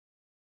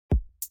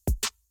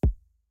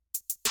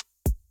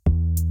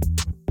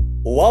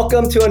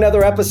Welcome to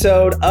another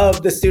episode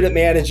of The Student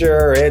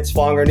Manager. It's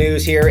Fonger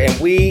News here, and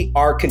we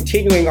are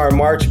continuing our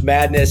March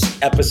Madness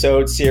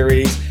episode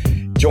series.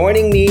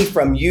 Joining me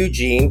from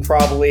Eugene,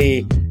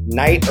 probably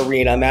Knight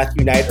Arena,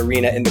 Matthew Knight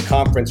Arena in the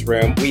conference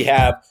room, we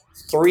have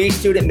three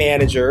student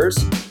managers.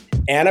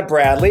 Anna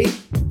Bradley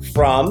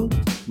from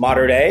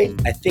Mater Dei,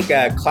 I think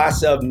a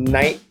class of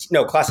 20.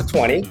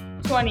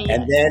 20.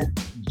 And then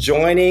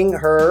joining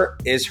her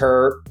is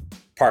her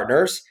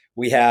partners.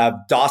 We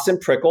have Dawson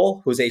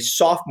Prickle, who's a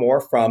sophomore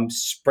from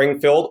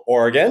Springfield,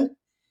 Oregon.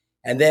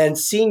 And then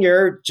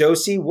senior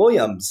Josie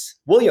Williamson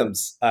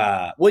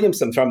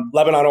from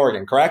Lebanon,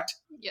 Oregon, correct?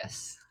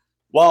 Yes.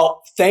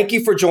 Well, thank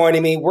you for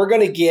joining me. We're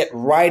going to get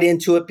right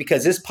into it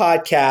because this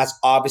podcast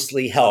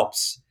obviously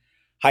helps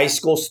high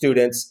school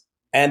students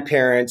and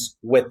parents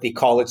with the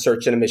college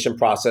search and admission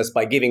process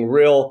by giving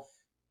real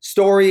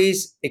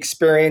stories,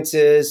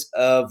 experiences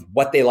of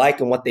what they like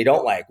and what they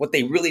don't like, what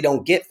they really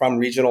don't get from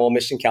regional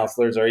admission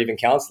counselors or even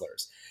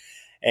counselors.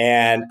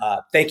 And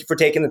thank you for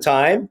taking the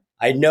time.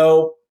 I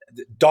know,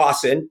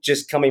 Dawson,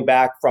 just coming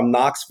back from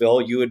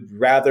Knoxville, you would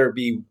rather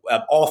be,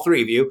 all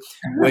three of you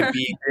would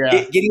be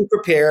getting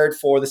prepared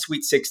for the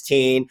Sweet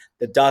 16.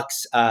 The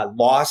Ducks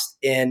lost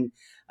in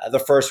the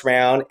first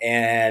round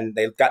and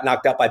they got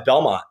knocked out by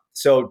Belmont.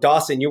 So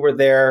Dawson, you were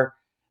there.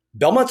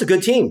 Belmont's a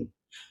good team.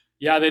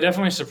 Yeah, they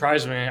definitely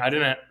surprised me. I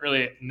didn't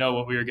really know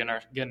what we were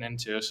getting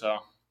into. So,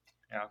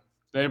 yeah,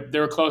 they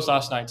were close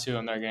last night, too,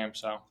 in their game.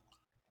 So,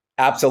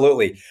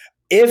 absolutely.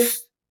 If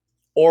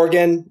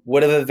Oregon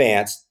would have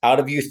advanced out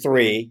of you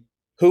three,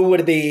 who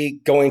would be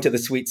going to the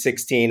Sweet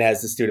 16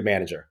 as the student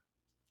manager?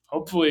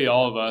 Hopefully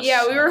all of us.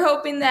 Yeah, we were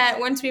hoping that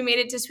once we made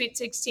it to Sweet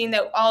 16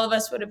 that all of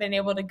us would have been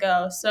able to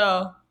go.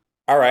 So,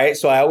 all right.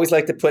 So I always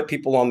like to put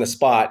people on the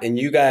spot. And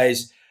you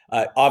guys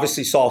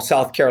obviously saw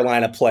South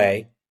Carolina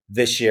play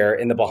this year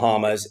in the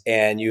Bahamas,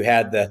 and you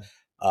had the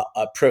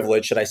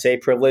privilege, should I say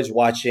privilege,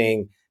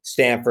 watching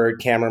Stanford,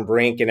 Cameron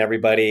Brink, and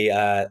everybody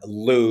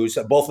lose.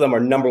 Both of them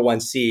are number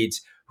one seeds.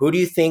 Who do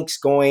you think's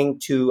going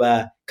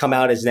to come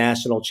out as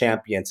national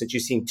champions? Since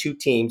you've seen two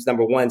teams,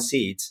 number one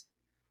seeds,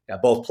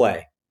 both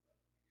play.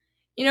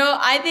 You know,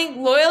 I think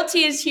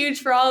loyalty is huge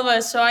for all of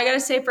us. So I got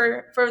to say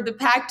for the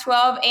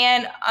Pac-12,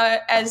 and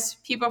as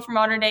people from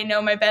Mater Dei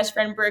know, my best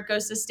friend Britt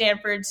goes to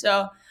Stanford.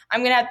 So I'm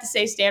going to have to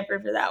say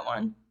Stanford for that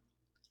one.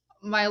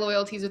 My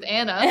loyalties with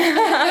Anna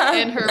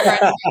and her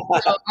friends.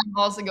 So I'm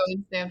also going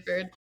to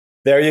Stanford.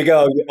 There you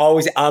go.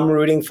 I'm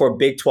rooting for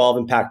Big 12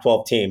 and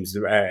Pac-12 teams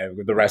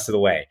the rest of the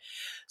way.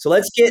 So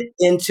let's get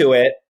into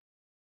it.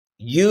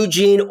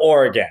 Eugene,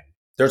 Oregon.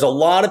 There's a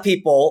lot of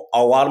people,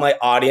 a lot of my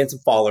audience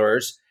and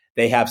followers,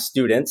 they have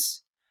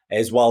students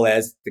as well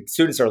as the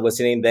students are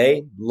listening.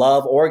 They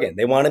love Oregon.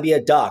 They want to be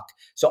a Duck.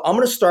 So I'm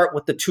going to start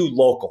with the two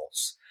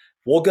locals.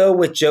 We'll go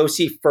with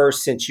Josie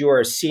first since you are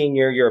a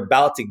senior. You're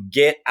about to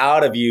get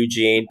out of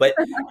Eugene, but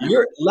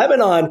you're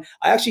Lebanon.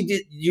 I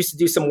actually used to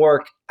do some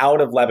work out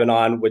of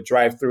Lebanon, would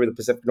drive through the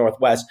Pacific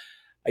Northwest.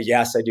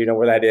 Yes, I do know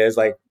where that is.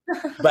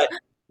 But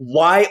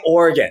why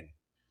Oregon?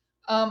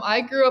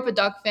 I grew up a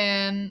Duck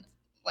fan,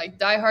 like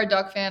diehard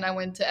Duck fan. I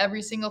went to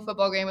every single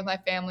football game with my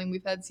family.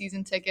 We've had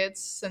season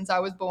tickets since I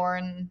was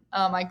born.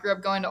 I grew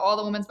up going to all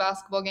the women's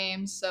basketball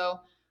games. So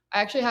I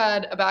actually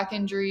had a back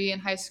injury in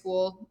high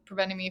school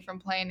preventing me from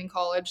playing in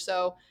college.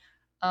 So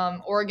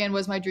Oregon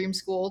was my dream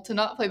school to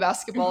not play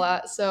basketball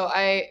at. So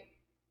I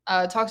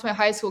talked to my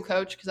high school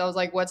coach because I was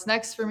like, what's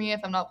next for me if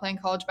I'm not playing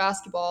college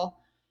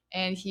basketball?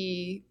 And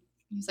he's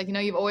like,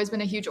 you've always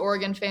been a huge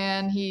Oregon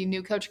fan. He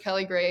knew Coach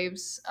Kelly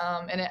Graves.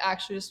 And it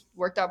actually just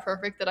worked out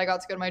perfect that I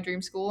got to go to my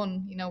dream school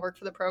and, work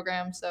for the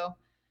program. So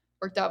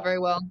worked out very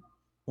well.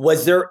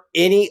 Was there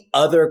any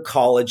other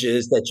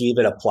colleges that you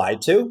even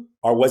applied to?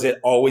 Or was it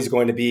always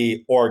going to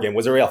be Oregon?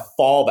 Was there a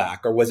fallback?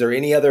 Or was there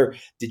any other,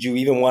 did you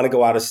even want to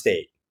go out of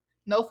state?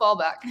 No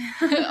fallback.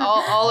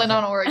 all in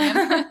on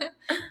Oregon.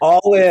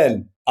 All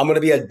in. I'm going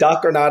to be a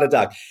Duck or not a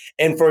Duck.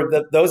 And for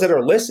those that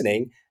are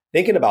listening,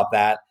 thinking about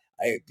that,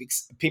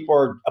 people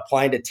are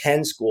applying to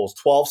 10 schools,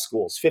 12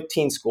 schools,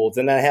 15 schools.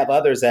 And then I have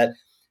others that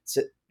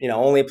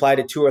only apply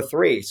to 2 or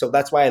 3. So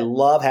that's why I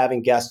love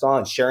having guests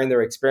on, sharing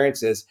their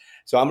experiences.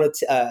 So I'm going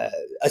to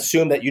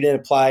assume that you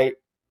didn't apply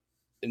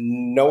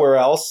nowhere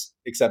else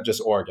except just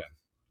Oregon.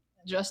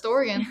 Just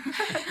Oregon.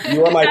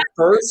 You are my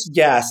first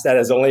guest that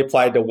has only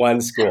applied to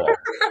one school.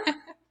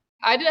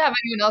 I didn't have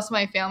anyone else in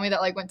my family that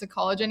went to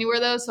college anywhere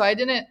though. So I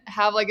didn't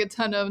have a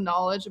ton of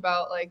knowledge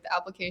about the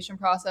application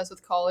process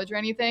with college or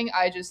anything.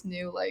 I just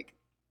knew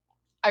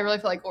I really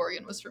felt like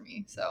Oregon was for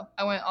me. So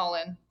I went all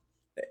in.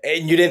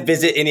 And you didn't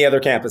visit any other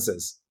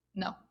campuses?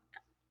 No.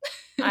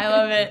 I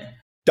love it.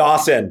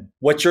 Dawson,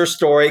 what's your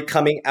story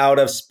coming out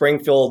of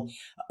Springfield,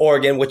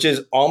 Oregon, which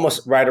is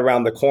almost right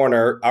around the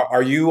corner?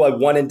 Are you a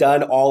one and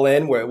done, all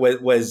in?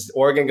 Was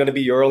Oregon going to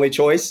be your only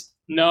choice?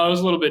 No, it was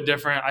a little bit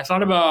different. I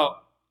thought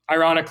about,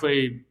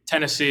 ironically,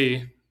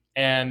 Tennessee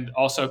and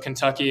also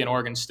Kentucky and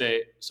Oregon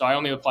State. So I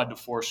only applied to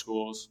 4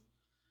 schools.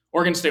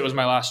 Oregon State was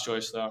my last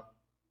choice, though.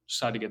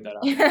 Just had to get that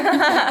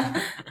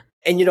out.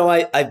 And,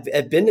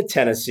 I've been to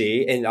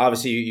Tennessee, and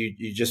obviously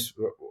you just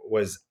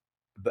was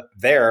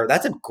there.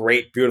 That's a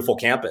great, beautiful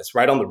campus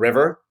right on the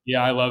river.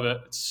 Yeah, I love it.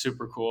 It's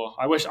super cool.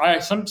 I wish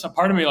some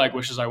part of me like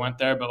wishes I went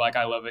there, but like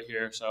I love it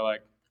here. So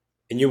like,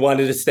 And you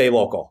wanted to stay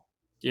local.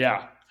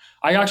 yeah,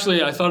 I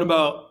thought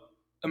about.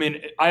 I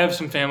mean, I have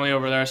some family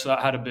over there, so that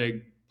had a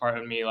big part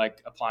of me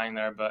like applying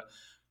there. But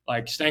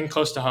like staying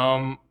close to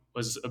home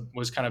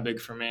was kind of big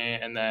for me.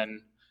 And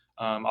then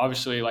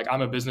obviously, like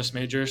I'm a business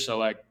major, so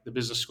like the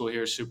business school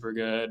here is super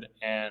good,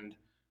 and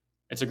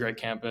it's a great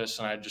campus,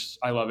 and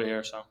I love it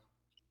here. So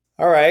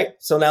All right.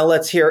 So now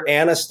let's hear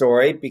Anna's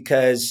story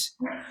because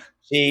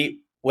she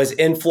was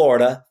in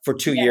Florida for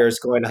 2 years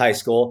going to high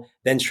school,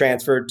 then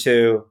transferred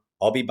to,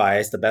 I'll be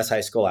biased, the best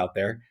high school out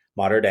there,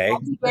 Mater Dei.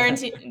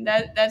 Guarantee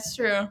that's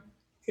true.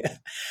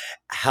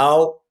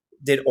 How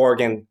did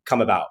Oregon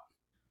come about?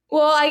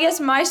 Well, I guess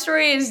my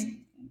story is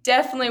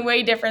definitely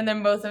way different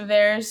than both of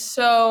theirs.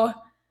 So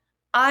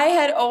I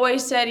had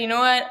always said, you know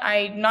what,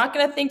 I'm not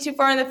going to think too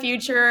far in the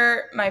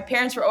future. My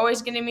parents were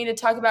always getting me to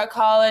talk about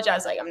college. I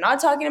was like, I'm not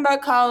talking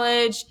about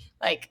college.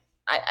 Like,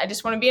 I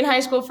just want to be in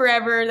high school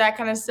forever, that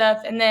kind of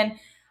stuff. And then,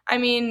 I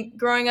mean,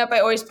 growing up, I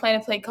always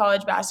planned to play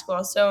college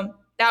basketball. So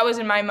that was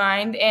in my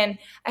mind. And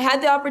I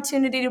had the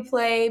opportunity to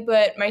play,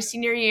 but my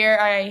senior year,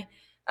 I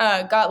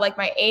got like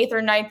my 8th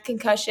or 9th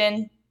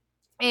concussion.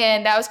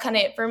 And that was kind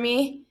of it for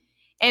me.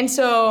 And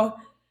so,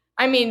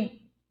 I mean,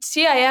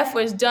 CIF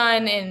was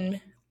done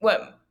in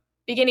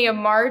beginning of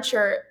March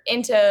or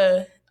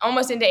into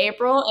almost into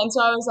April. And so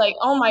I was like,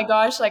 oh my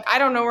gosh, like I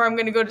don't know where I'm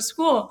going to go to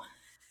school.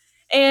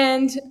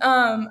 And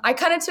I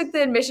kind of took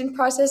the admission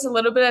process a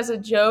little bit as a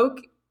joke,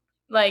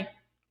 like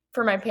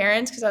for my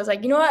parents, because I was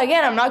like, you know what,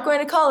 again, I'm not going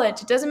to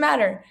college. It doesn't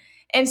matter.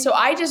 And so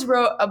I just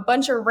wrote a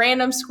bunch of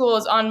random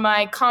schools on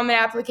my common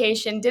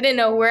application, didn't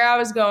know where I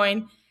was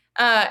going.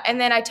 And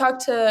then I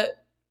talked to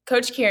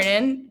Coach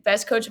Kiernan,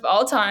 best coach of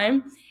all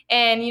time.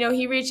 And,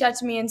 he reached out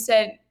to me and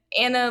said,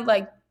 Anna,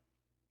 like,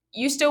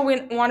 you still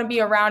want to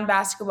be around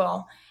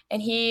basketball. And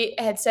he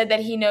had said that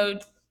he knew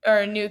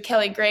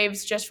Kelly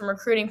Graves just from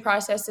recruiting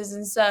processes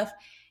and stuff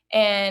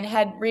and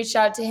had reached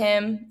out to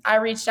him. I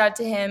reached out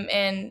to him,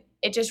 and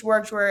it just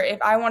worked where if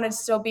I wanted to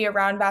still be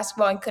around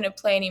basketball and couldn't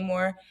play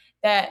anymore,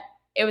 that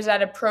it was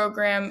at a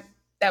program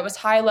that was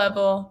high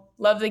level,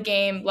 love the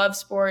game, love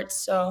sports.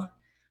 So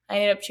I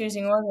ended up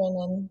choosing Oregon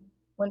and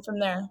went from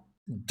there.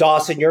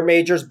 Dawson, your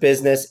major's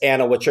business.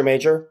 Anna, what's your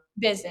major?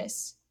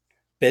 Business.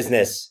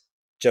 Business.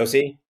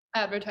 Josie?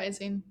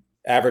 Advertising.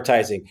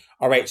 Advertising.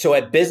 All right. So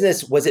at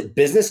business, was it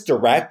business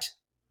direct?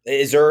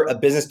 Is there a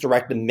business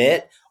direct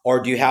admit,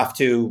 or do you have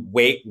to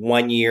wait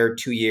 1 year,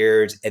 2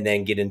 years, and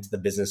then get into the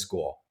business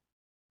school?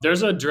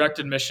 there's a direct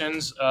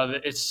admissions.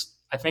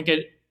 I think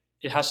it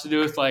has to do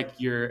with like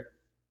your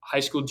high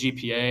school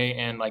GPA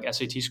and like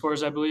SAT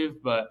scores, I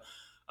believe. But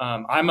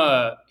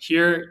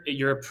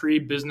you're a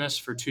pre-business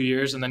for 2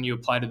 years, and then you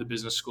apply to the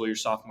business school your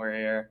sophomore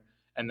year,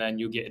 and then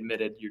you get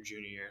admitted your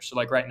junior year. So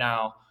like right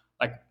now,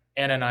 like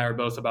Anna and I are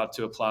both about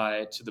to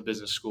apply to the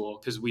business school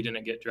because we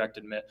didn't get direct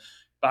admit.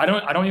 But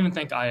I don't even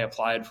think I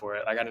applied for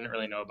it. Like I didn't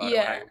really know about it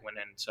when I went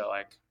in. So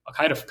like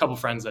I had a couple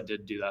friends that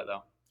did do that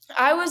though.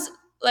 I was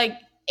like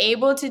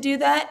able to do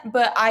that,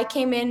 but I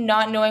came in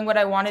not knowing what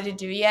I wanted to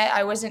do yet.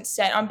 I wasn't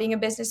set on being a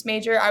business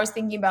major. I was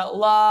thinking about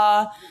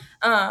law,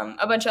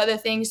 a bunch of other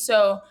things.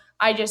 So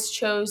I just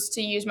chose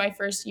to use my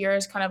first year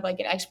as kind of like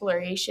an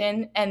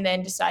exploration, and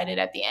then decided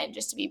at the end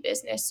just to be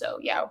business. So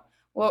yeah,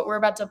 we're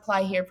about to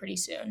apply here pretty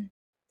soon.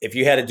 If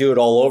you had to do it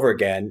all over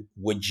again,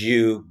 would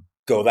you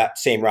go that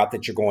same route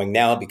that you're going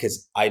now?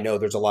 Because I know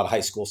there's a lot of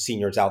high school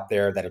seniors out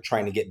there that are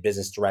trying to get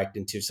business direct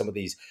into some of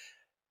these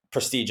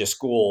prestigious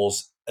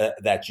schools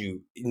that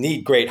you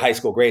need great high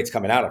school grades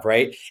coming out of,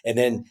 right? And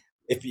then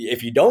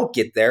if you don't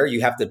get there,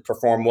 you have to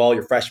perform well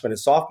your freshman and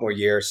sophomore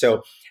year.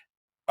 So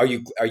are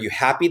you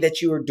happy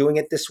that you are doing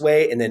it this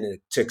way, and then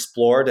to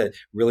explore to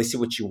really see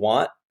what you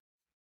want?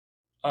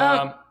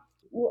 Personally,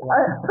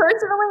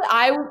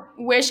 I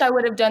wish I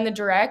would have done the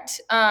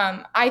direct.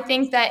 I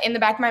think that in the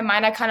back of my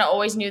mind, I kind of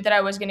always knew that I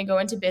was going to go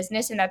into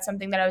business, and that's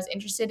something that I was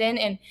interested in.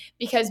 And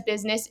because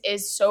business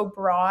is so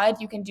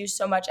broad, you can do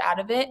so much out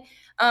of it.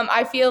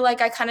 I feel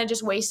like I kind of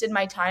just wasted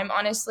my time,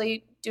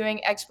 honestly,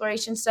 doing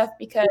exploration stuff,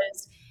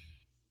 because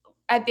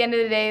at the end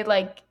of the day,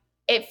 like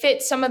it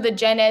fit some of the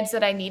gen eds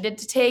that I needed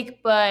to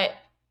take, but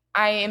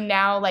I am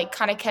now like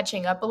kind of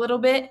catching up a little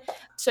bit.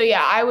 So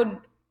yeah,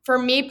 for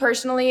me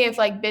personally, if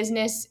like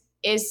business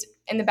is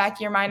in the back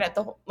of your mind at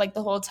the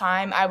whole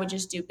time, I would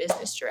just do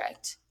business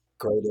direct.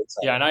 Great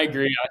insight. Yeah, and I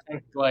agree. I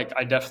think like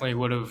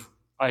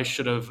I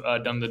should have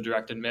done the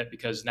direct admit,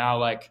 because now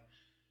like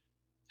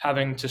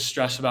having to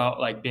stress about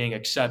like being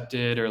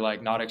accepted or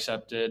like not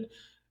accepted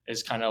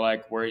is kind of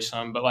like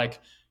worrisome. But like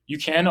you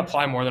can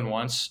apply more than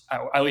once,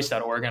 at least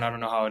at Oregon. I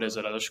don't know how it is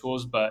at other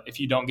schools, but if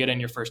you don't get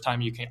in your first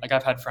time, you can, like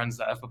I've had friends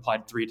that have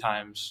applied 3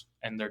 times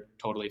and they're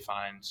totally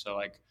fine. So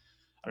like,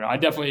 I don't know. I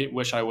definitely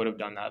wish I would have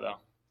done that though.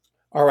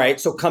 All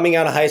right. So coming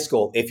out of high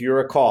school, if you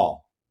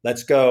recall,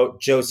 let's go,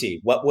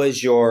 Josie. What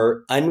was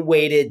your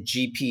unweighted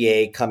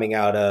GPA coming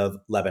out of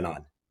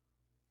Lebanon?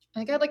 I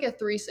think I had like a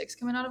 3.6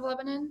 coming out of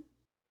Lebanon.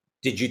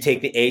 Did you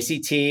take the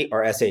ACT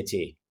or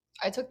SAT?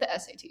 I took the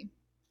SAT.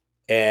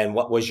 And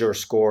what was your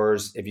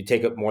scores if you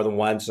take it more than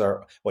once?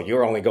 Or well, you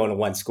were only going to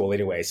one school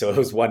anyway, so it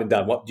was one and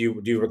done. What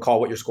do you recall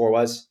what your score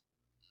was?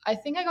 I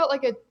think I got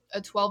like a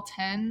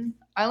 1210.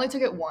 I only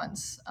took it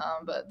once,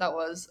 but that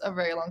was a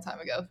very long time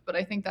ago. But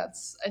I think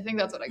that's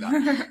what I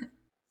got.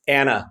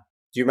 Anna,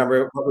 do you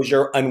remember what was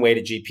your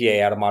unweighted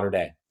GPA out of modern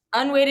day?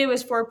 Unweighted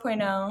was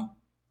 4.0.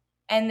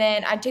 And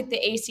then I took the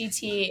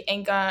ACT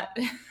and got.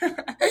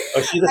 Oh,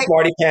 is she the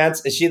smarty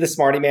pants? Is she the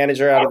smarty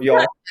manager out of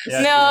y'all?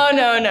 Yeah.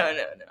 No.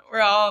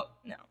 We're all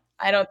no.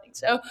 I don't think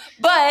so.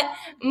 But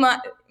my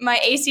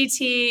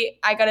ACT,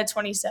 I got a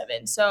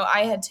 27. So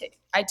I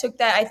took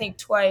that I think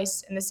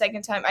twice, and the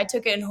second time I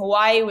took it in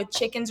Hawaii with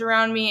chickens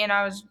around me, and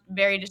I was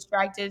very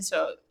distracted.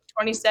 So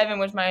 27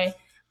 was my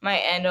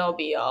end all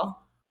be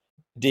all.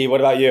 D,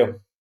 what about you?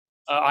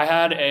 I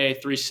had a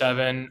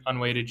 3.7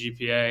 unweighted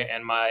GPA,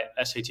 and my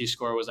SAT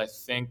score was, I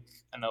think,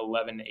 an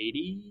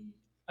 1180,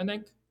 I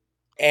think.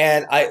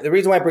 And the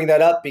reason why I bring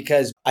that up,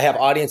 because I have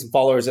audience and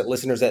followers and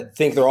listeners that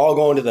think they're all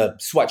going to the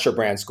sweatshirt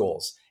brand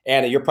schools.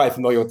 Anna, you're probably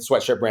familiar with the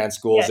sweatshirt brand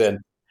schools. Yes.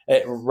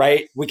 And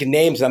right, we can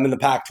name some in the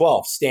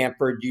Pac-12: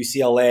 Stanford,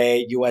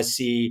 UCLA,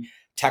 USC,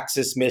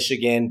 Texas,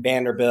 Michigan,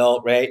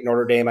 Vanderbilt, right?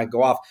 Notre Dame. I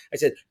go off. I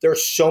said, there are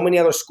so many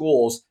other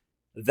schools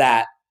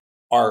that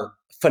are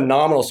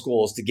phenomenal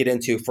schools to get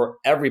into for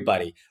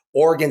everybody.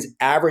 Oregon's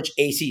average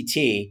ACT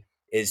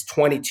is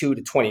 22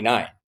 to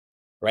 29,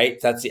 right?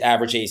 That's the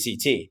average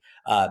ACT.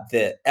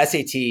 The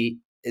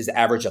SAT is the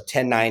average of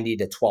 1090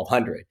 to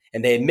 1200,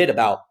 and they admit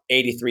about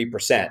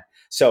 83%.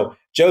 So,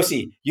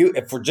 Josie,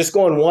 if we're just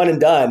going one and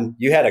done,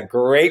 you had a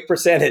great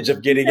percentage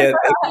of getting in there.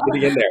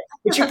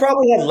 But you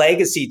probably had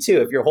legacy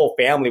too, if your whole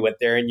family went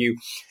there and you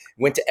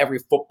went to every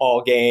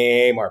football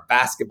game or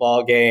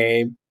basketball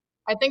game.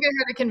 I think I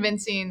had a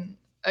convincing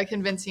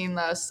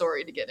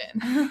story to get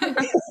in.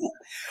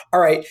 All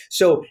right.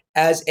 So,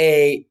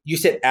 you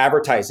said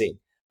advertising.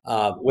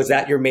 Was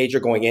that your major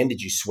going in?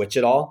 Did you switch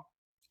it all?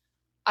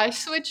 I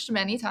switched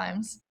many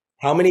times.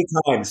 How many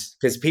times?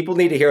 Because people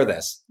need to hear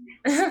this.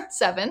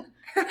 7.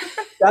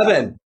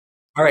 7.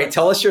 All right.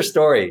 Tell us your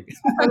story.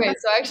 Okay,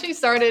 so I actually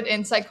started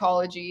in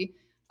psychology.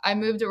 I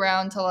moved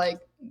around to like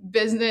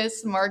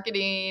business,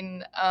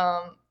 marketing,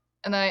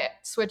 and I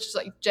switched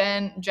like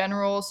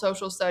general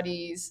social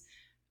studies.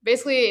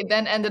 Basically,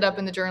 then ended up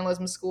in the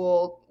journalism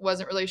school.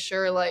 Wasn't really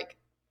sure like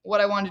what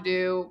I wanted to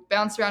do.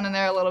 Bounced around in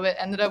there a little bit.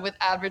 Ended up with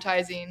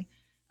advertising.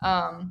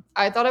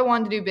 I thought I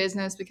wanted to do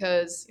business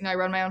because I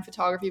run my own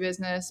photography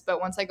business.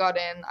 But once I got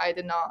in, I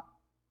did not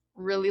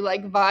really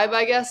like vibe,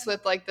 I guess,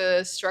 with like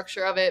the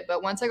structure of it.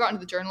 But once I got into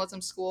the journalism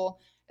school,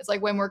 it's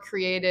like way more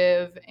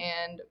creative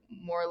and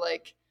more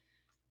like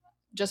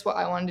just what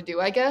I wanted to do,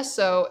 I guess.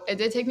 So it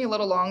did take me a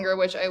little longer,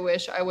 which I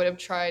wish I would have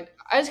tried.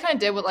 I just kind of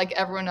did what like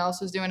everyone else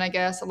was doing, I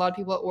guess. A lot of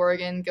people at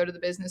Oregon go to the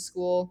business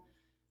school.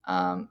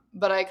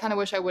 But I kind of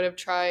wish I would have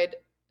tried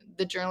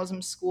the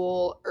journalism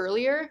school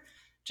earlier,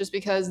 just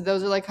because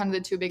those are like kind of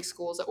the two big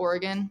schools at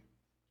Oregon.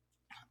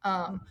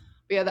 But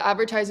yeah, the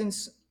advertising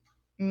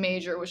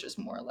major was just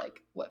more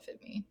like what fit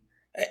me.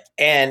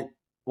 And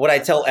what I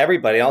tell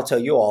everybody, I'll tell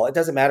you all, it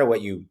doesn't matter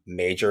what you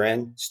major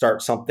in,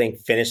 start something,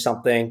 finish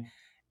something.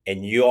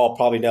 And you all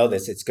probably know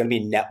this, it's going to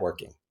be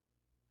networking,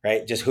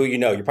 right? Just who you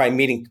know. You're probably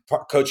meeting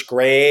Coach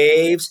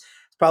Graves,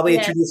 probably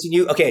introducing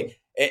you. Okay.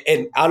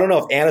 And I don't know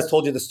if Anna's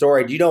told you the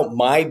story. Do you know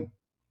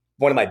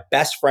one of my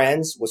best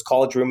friends was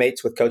college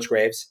roommates with Coach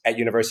Graves at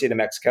University of New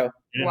Mexico?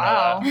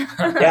 Wow.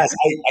 Yes.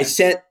 I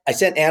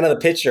sent Anna the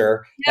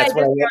picture. That's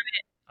when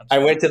I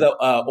went to the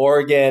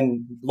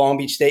Oregon Long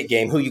Beach State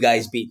game, who you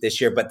guys beat this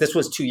year, but this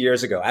was 2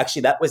 years ago.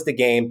 Actually, that was the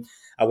game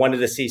I wanted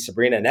to see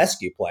Sabrina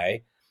Ionescu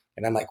play.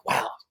 And I'm like,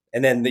 wow.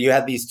 And then you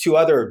had these two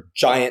other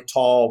giant,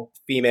 tall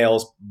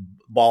females,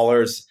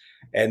 ballers.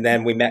 And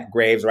then we met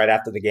Graves right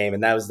after the game.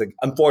 And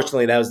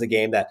unfortunately, that was the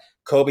game that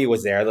Kobe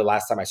was there the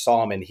last time I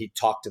saw him, and he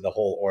talked to the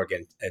whole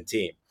Oregon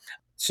team.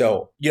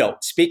 So,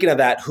 speaking of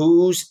that,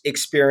 who's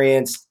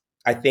experienced,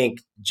 I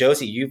think,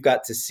 Josie, you've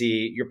got to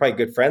see, you're probably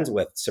good friends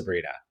with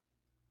Sabrina.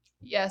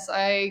 Yes,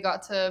 I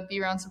got to be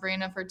around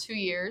Sabrina for 2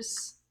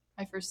 years,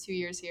 my first 2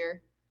 years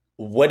here.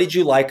 What did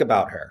you like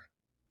about her?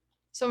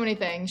 So many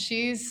things.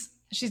 She's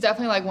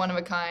definitely like one of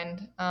a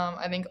kind.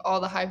 I think all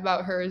the hype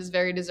about her is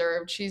very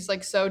deserved. She's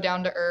like so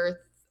down to earth,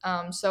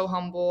 so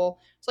humble.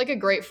 She's like a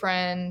great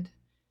friend.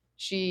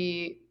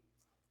 She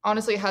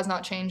honestly has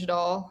not changed at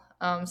all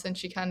since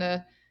she kind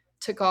of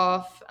took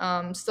off.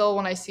 Still,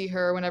 when I see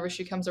her, whenever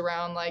she comes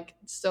around, like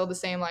still the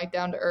same, like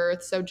down to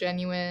earth, so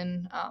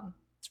genuine.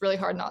 It's really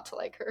hard not to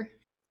like her.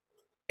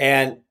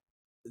 And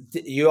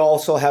you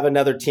also have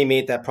another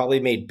teammate that probably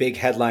made big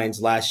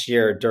headlines last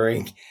year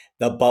during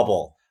the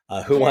bubble.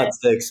 Who wants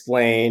to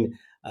explain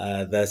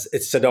this?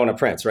 It's Sedona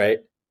Prince, right?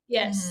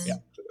 Yes. Yeah.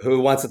 Who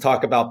wants to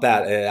talk about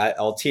that?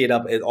 I'll tee it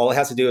up. All it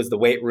has to do is the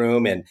weight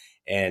room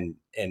and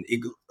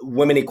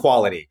women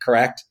equality,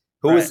 correct?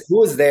 Who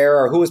was there,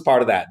 or who was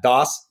part of that?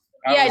 Doss?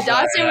 Yeah,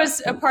 Dawson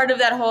was a part of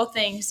that whole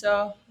thing.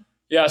 So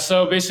yeah,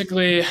 so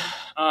basically,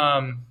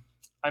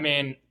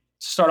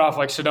 start off,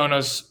 like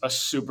Sedona's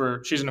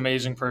she's an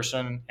amazing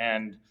person,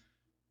 and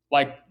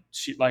like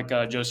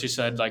Josie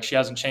said, like she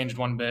hasn't changed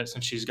one bit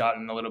since she's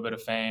gotten a little bit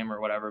of fame or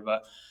whatever.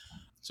 But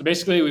so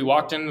basically, we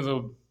walked into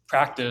the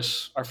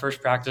practice, our first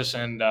practice,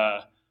 and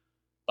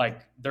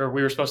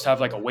we were supposed to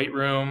have like a weight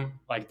room.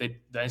 Like the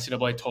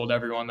NCAA told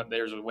everyone that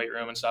there's a weight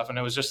room and stuff, and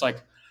it was just like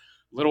a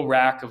little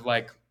rack of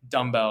like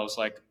dumbbells,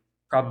 like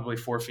probably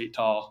 4 feet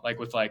tall, like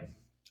with like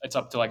it's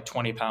up to like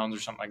 20 pounds or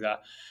something like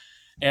that.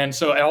 And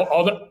so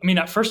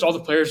at first all the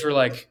players were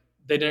like,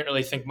 they didn't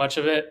really think much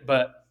of it,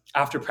 but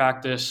after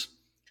practice,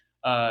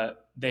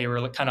 they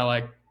were kind of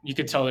like, you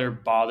could tell they were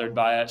bothered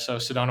by it. So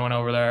Sedona went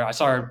over there. I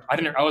saw her.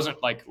 I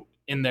wasn't like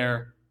in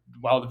there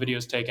while the video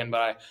was taken,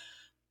 but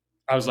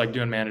I was like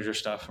doing manager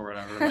stuff or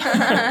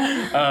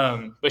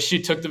whatever. But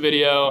she took the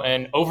video,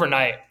 and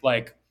overnight,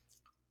 like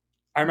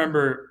I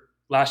remember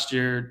last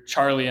year,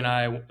 Charlie and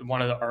I,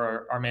 one of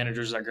our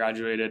managers that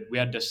graduated, we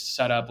had to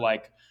set up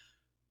like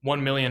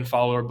 1 million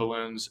follower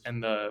balloons in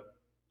the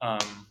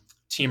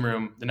team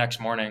room the next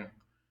morning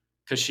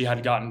because she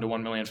had gotten to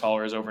 1 million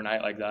followers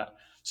overnight like that.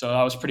 So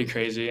that was pretty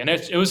crazy. And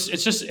it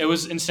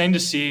was insane to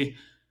see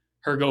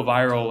her go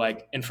viral,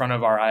 like in front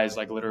of our eyes,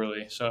 like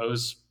literally. So it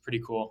was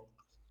pretty cool.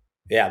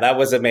 Yeah, that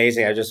was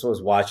amazing. I just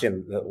was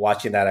watching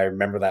that. I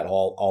remember that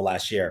all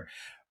last year.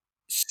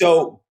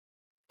 So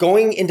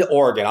going into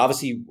Oregon,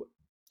 obviously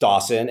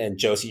Dawson and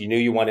Josie, you knew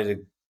you wanted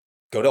to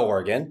go to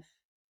Oregon,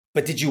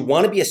 but did you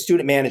want to be a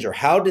student manager?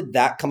 How did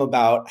that come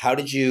about? How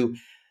did you,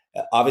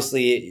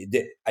 obviously,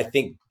 I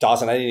think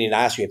Dawson, I didn't even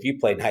ask you if you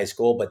played in high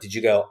school, but did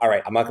you go, all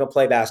right, I'm not going to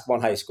play basketball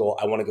in high school.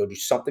 I want to go do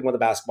something with a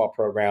basketball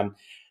program.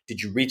 Did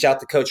you reach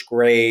out to Coach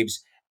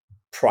Graves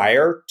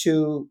prior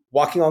to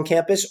walking on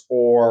campus,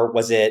 or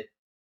was it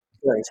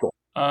during school?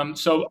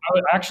 So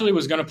I actually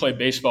was going to play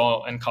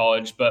baseball in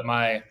college, but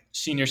my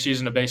senior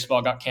season of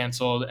baseball got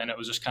canceled, and it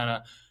was just kind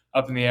of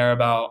up in the air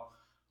about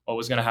what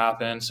was going to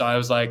happen. So I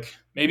was like,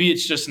 maybe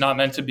it's just not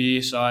meant to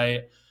be. So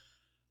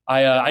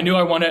I knew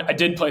I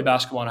did play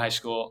basketball in high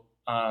school.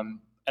 And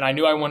I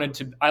knew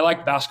I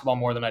liked basketball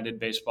more than I did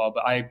baseball,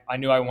 but I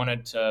knew I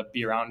wanted to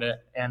be around it.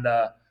 And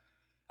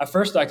at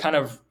first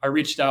I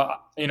reached out,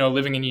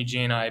 living in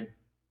Eugene,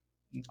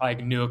 I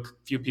knew a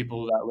few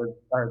people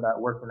that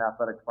worked in the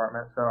athletic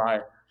department. So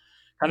I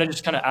kind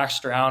of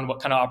asked around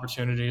what kind of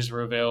opportunities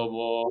were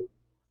available.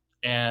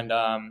 And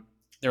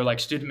they were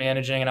like student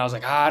managing. And I was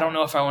like, I don't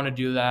know if I want to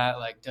do that.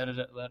 Like, da, da,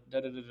 da, da,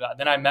 da, da, da.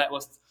 Then I met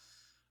with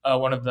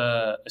one of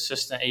the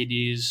assistant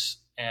ADs,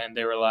 and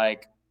they were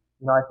like,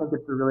 I think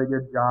it's a really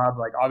good job.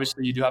 Like,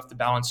 obviously you do have to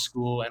balance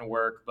school and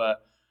work,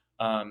 but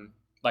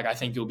like, I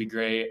think you'll be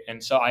great.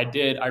 And so I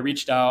did. I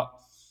reached out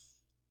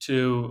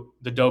to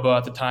the Dobo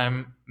at the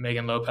time,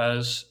 Megan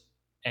Lopez,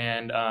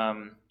 and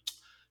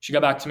she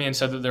got back to me and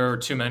said that there were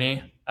too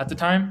many at the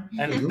time.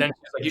 And then she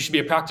was like, you should be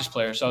a practice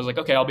player. So I was like,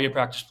 okay, I'll be a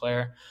practice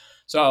player.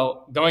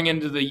 So going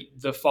into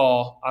the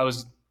fall, I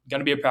was going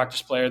to be a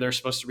practice player. They're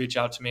supposed to reach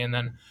out to me. And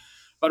then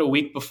about a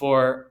week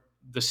before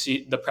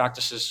the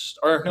practices,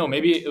 or no,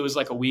 maybe it was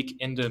like a week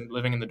into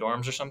living in the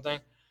dorms or something,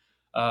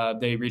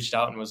 they reached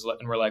out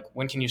and were like,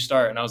 when can you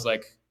start? And I was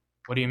like,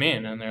 what do you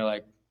mean? And they're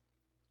like,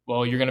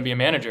 well, you're going to be a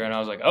manager. And I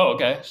was like, oh,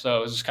 okay. So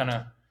it was just kind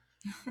of,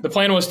 the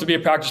plan was to be a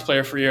practice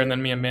player for a year and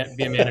then be a manager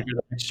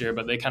the next year,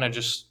 but they kind of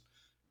just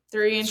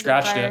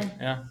scratched it.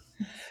 Yeah.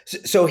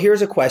 So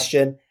here's a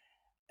question.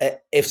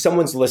 If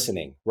someone's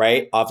listening,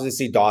 right?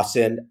 Obviously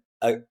Dawson,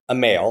 a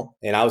male,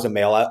 and I was a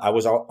male. I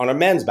was on a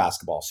men's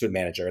basketball student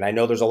manager. And I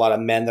know there's a lot of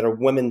men that are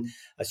women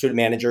student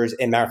managers.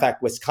 And matter of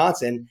fact,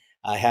 Wisconsin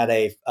had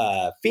a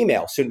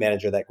female student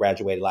manager that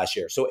graduated last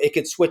year. So it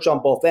could switch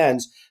on both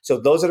ends. So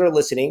those that are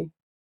listening,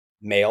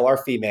 male or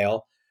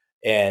female,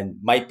 and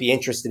might be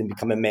interested in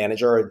becoming a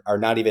manager or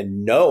not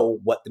even know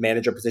what the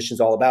manager position is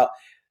all about.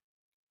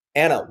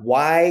 Anna,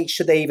 why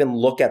should they even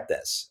look at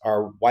this?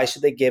 Or why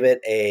should they give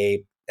it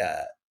a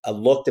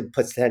look to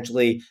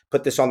potentially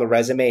put this on the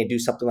resume and do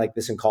something like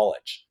this in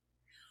college?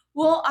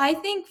 Well, I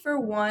think for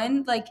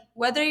one, like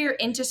whether you're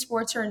into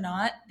sports or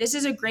not, this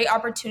is a great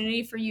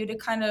opportunity for you to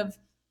kind of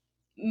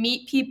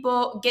meet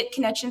people, get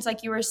connections,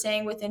 like you were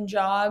saying, within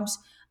jobs.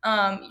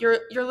 You're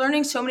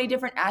learning so many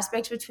different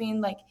aspects between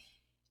like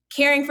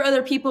caring for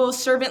other people,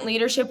 servant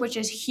leadership, which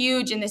is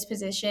huge in this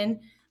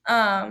position.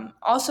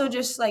 Also,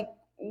 just like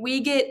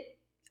we get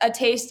a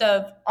taste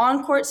of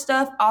on-court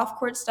stuff,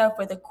 off-court stuff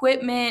with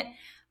equipment.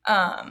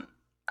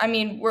 I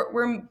mean,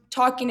 we're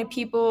talking to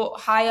people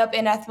high up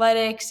in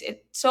athletics.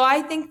 So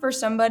I think for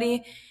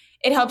somebody,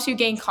 it helps you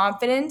gain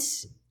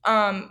confidence.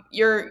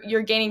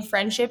 You're gaining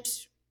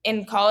friendships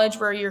in college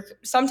where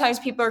sometimes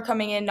people are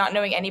coming in not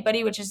knowing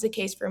anybody, which is the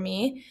case for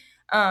me.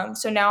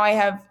 So now I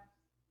have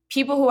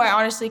people who I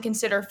honestly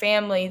consider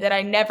family that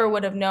I never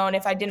would have known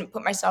if I didn't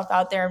put myself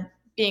out there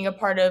being a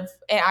part of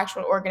an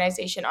actual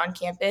organization on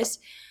campus.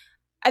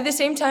 At the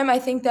same time, I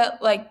think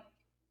that like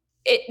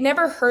it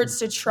never hurts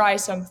to try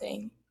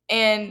something.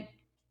 And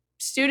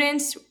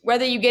students,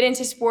 whether you get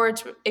into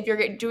sports, if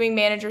you're doing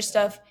manager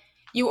stuff,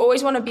 you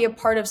always want to be a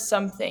part of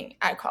something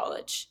at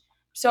college.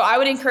 So I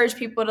would encourage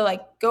people to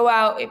like go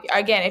out.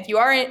 If you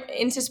are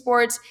into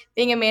sports,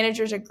 being a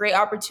manager is a great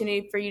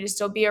opportunity for you to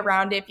still be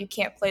around it if you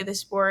can't play the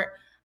sport.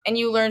 And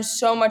you learn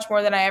so much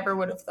more than I ever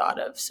would have thought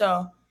of.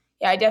 So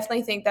yeah, I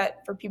definitely think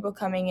that for people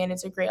coming in,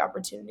 it's a great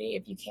opportunity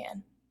if you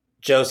can.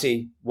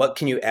 Josie, what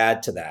can you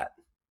add to that?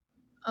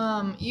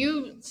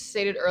 You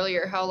stated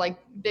earlier how like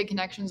big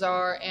connections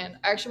are, and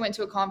I actually went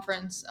to a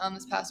conference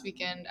this past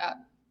weekend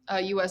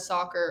at U.S.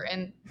 Soccer,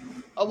 and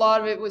a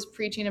lot of it was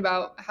preaching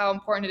about how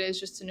important it is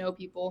just to know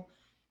people,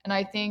 and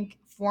I think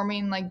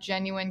forming like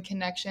genuine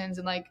connections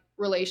and like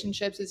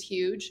relationships is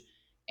huge,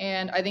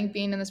 and I think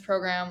being in this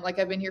program, like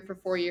I've been here for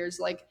 4 years,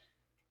 like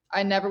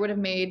I never would have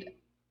made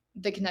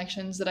the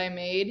connections that I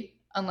made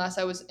unless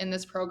I was in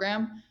this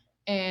program,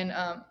 and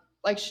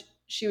like.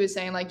 She was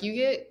saying like you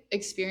get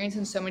experience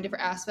in so many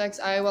different aspects.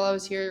 While I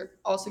was here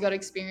also got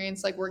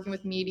experience like working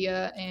with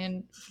media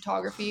and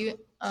photography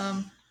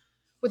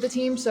with the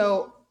team,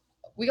 so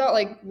we got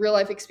like real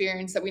life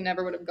experience that we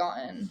never would have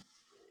gotten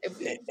if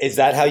we... Is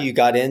that how you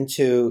got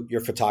into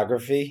your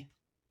photography?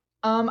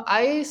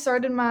 I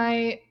started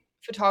my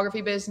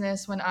photography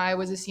business when I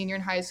was a senior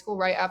in high school,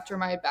 right after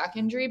my back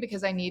injury,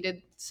 because I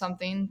needed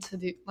something to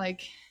do,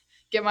 like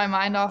get my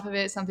mind off of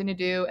it, something to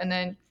do. And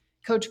then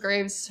Coach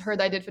Graves heard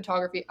that I did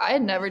photography. I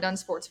had never done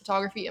sports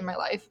photography in my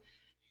life.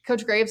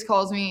 Coach Graves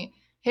calls me,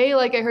 hey,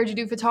 like I heard you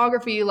do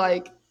photography,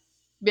 like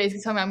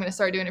basically tell me I'm going to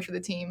start doing it for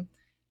the team.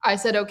 I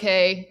said,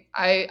 okay.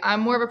 I'm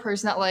more of a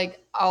person that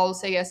like I'll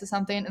say yes to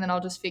something and then I'll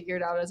just figure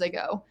it out as I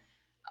go.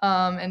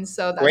 And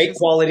so that's great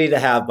quality to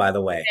have, by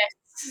the way.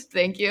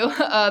 Thank you.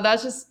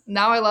 That's just,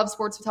 now I love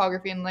sports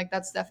photography, and like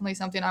that's definitely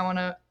something I want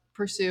to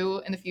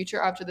pursue in the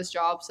future after this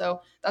job.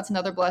 So that's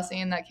another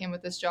blessing that came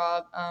with this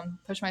job.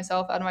 Push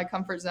myself out of my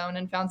comfort zone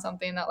and found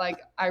something that like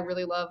I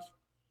really love.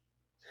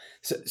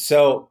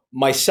 So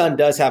my son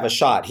does have a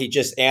shot.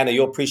 Anna,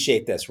 you'll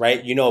appreciate this,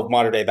 right? You know of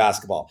modern day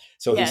basketball.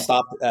 So He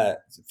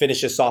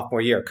finished his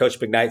sophomore year. Coach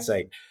McKnight's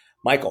like,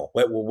 Michael,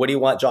 what do you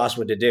want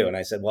Joshua to do? And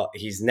I said, well,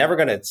 he's never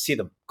going to see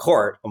the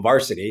court on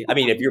varsity. I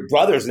mean, if your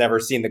brother's never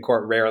seen the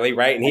court, rarely,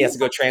 right? And he has to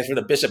go transfer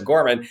to Bishop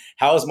Gorman.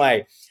 How is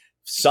my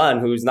son,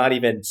 who's not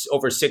even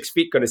over 6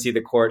 feet, going to see the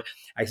court?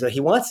 I said,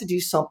 he wants to do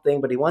something,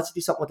 but he wants to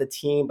do something with the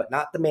team, but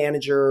not the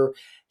manager.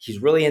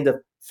 He's really into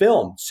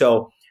film.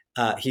 So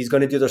he's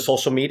going to do their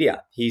social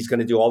media. He's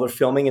going to do all their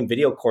filming and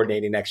video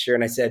coordinating next year.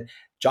 And I said,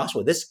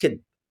 Joshua, this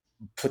could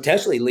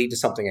potentially lead to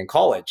something in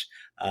college.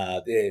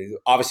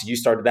 Obviously, you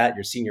started that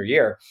your senior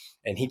year,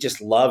 and he just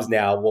loves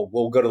now.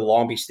 We'll go to the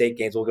Long Beach State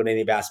games. We'll go to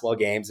any basketball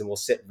games, and we'll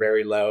sit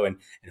very low and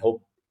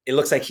hope. It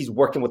looks like he's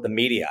working with the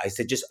media. I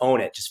said, just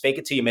own it. Just fake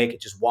it till you make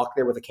it. Just walk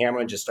there with a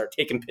camera and just start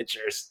taking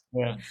pictures.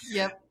 Yeah.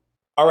 Yep.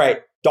 All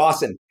right,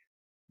 Dawson,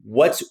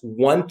 what's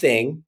one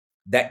thing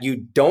that you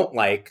don't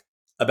like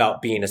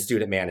about being a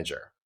student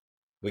manager?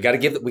 We got to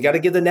give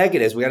the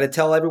negatives. We got to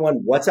tell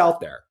everyone what's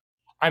out there.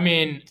 I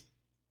mean,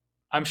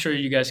 I'm sure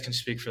you guys can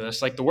speak for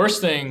this. Like the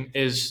worst thing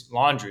is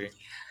laundry,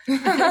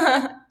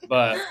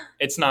 but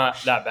it's not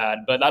that bad,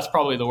 but that's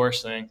probably the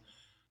worst thing.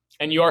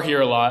 And you are here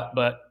a lot,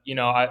 but you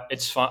know,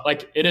 it's fun.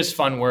 Like it is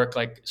fun work.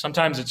 Like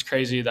sometimes it's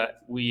crazy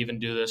that we even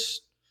do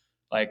this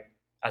like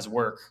as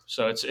work.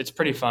 So it's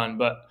pretty fun,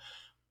 but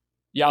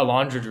yeah,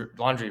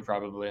 laundry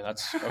probably.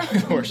 That's probably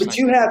the worst But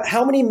thing. you have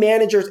how many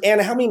managers,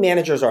 Anna, how many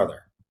managers are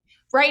there?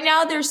 Right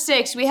now there's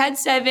 6. We had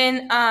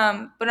 7,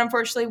 but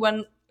unfortunately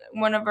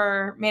one of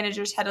our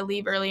managers had to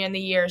leave earlier in the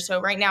year. So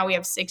right now we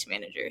have 6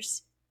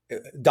 managers.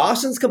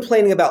 Dawson's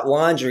complaining about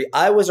laundry.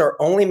 I was our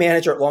only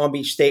manager at Long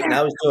Beach State, and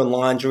I was doing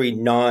laundry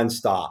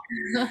nonstop.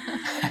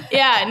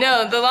 Yeah,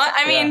 no,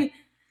 I mean,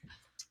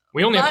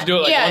 we only have to do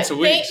it like once a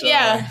week. So.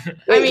 Yeah. Wait,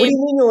 what do you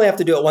mean you only have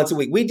to do it once a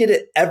week? We did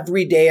it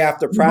every day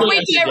after practice.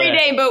 We do every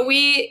day, but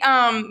we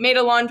made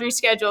a laundry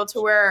schedule to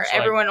where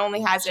everyone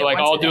only has it. So like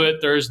once I'll a day. do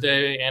it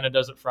Thursday, Anna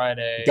does it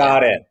Friday.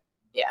 Got it.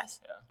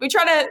 Yes. Yeah. We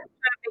try to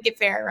make it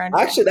fair around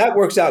here. Actually, that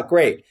works out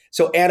great.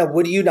 So Anna,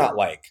 what do you not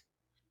like?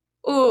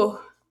 Ooh.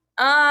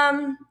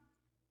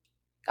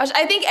 Gosh,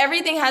 I think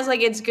everything has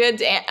like its good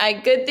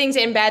things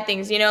and bad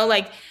things, you know?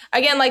 Like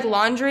again, like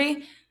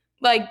laundry,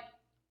 like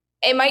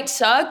it might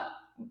suck,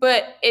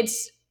 but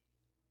it's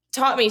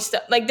taught me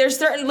stuff. Like there's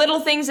certain little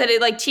things that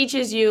it like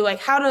teaches you, like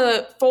how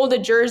to fold a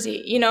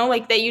jersey, you know,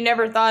 like that you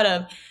never thought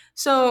of.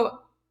 So,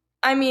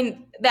 I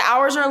mean, the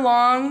hours are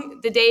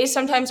long, the days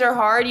sometimes are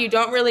hard. You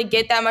don't really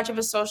get that much of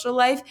a social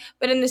life,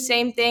 but in the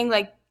same thing,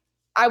 like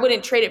I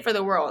wouldn't trade it for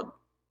the world,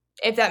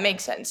 if that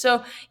makes sense.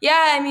 So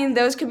yeah, I mean,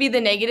 those could be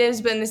the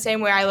negatives, but in the same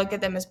way, I look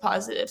at them as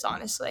positives,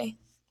 honestly.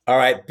 All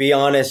right, be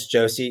honest,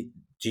 Josie.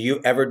 Do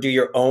you ever do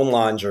your own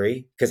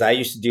laundry? Because I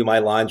used to do my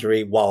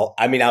laundry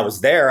I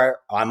was there.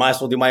 I might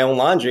as well do my own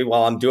laundry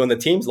while I'm doing the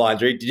team's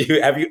laundry.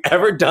 Have you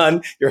ever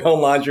done your own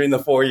laundry in the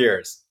 4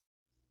 years?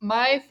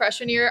 My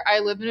freshman year, I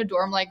lived in a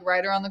dorm like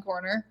right around the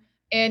corner.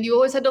 And you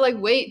always had to like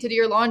wait to do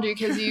your laundry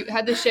because you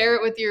had to share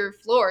it with your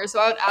floor.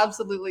 So I would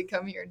absolutely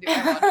come here and do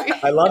my laundry.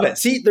 I love it.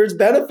 See, there's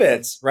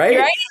benefits, right?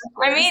 Right?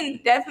 I mean,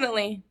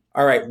 definitely.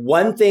 All right.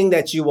 One thing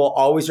that you will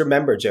always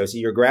remember, Josie,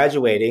 you're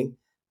graduating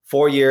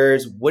 4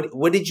 years.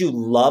 What did you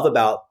love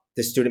about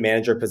the student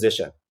manager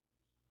position?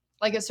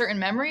 Like a certain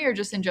memory or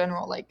just in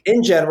general? Like,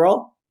 In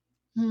general.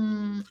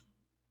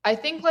 I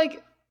think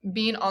like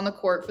being on the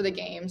court for the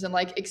games and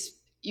like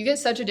you get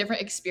such a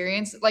different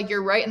experience. Like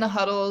you're right in the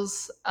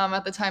huddles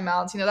at the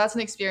timeouts. You know, that's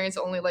an experience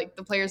only like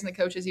the players and the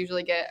coaches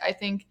usually get. I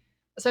think,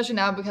 especially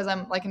now because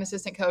I'm like an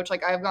assistant coach,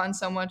 like I've gotten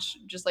so much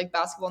just like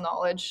basketball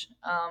knowledge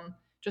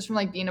just from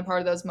like being a part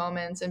of those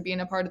moments and being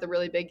a part of the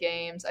really big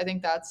games. I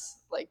think that's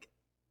like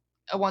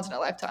a once in a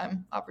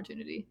lifetime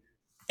opportunity.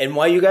 And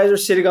while you guys are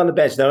sitting on the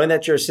bench, knowing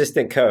that you're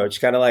assistant coach,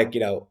 kind of like,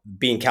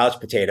 being couch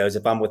potatoes,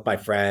 if I'm with my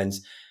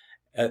friends,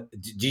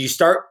 do you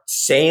start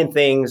saying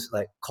things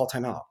like call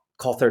timeout,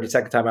 call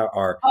 30-second timeout,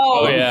 or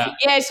Oh, yeah.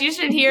 Yes, you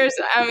should hear.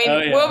 I mean, Oh,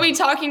 yeah. we'll be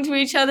talking to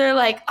each other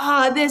like,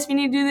 this, we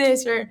need to do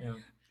this, or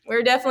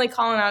we're definitely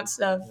calling out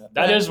stuff.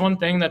 That is one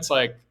thing that's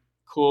like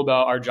cool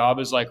about our job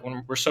is like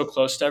when we're so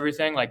close to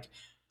everything. Like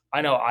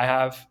I know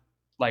I've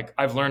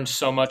learned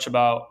so much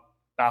about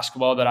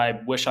basketball that I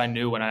wish I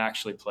knew when I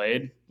actually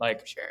played.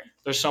 Like Sure.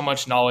 there's so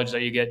much knowledge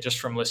that you get just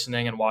from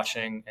listening and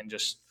watching and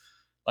just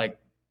like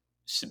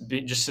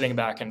just sitting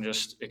back and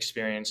just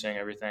experiencing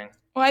everything.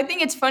 Well, I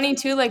think it's funny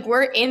too. Like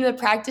we're in the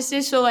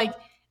practices, so like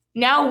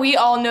now we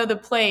all know the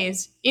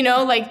plays.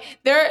 Like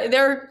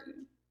they're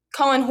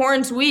calling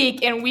horns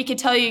weak, and we could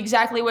tell you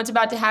exactly what's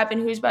about to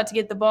happen, who's about to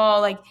get the ball,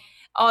 like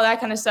all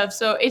that kind of stuff.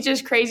 So it's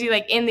just crazy.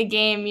 Like in the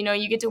game,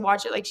 you get to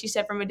watch it, like she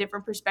said, from a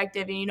different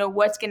perspective, and you know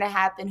what's going to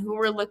happen, who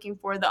we're looking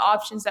for, the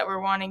options that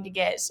we're wanting to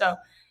get. So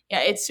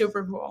yeah, it's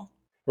super cool.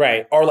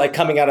 right, or like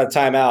coming out of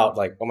timeout,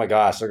 like, oh my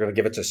gosh, they're going to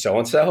give it to so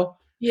and so.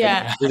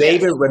 Yeah. Do they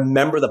even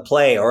remember the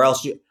play, or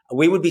else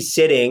we would be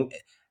sitting?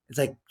 It's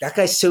like that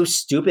guy's so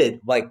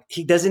stupid. Like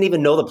he doesn't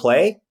even know the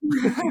play.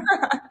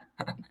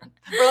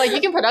 We're like,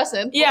 you can put us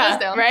in. Put us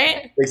down.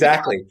 Right.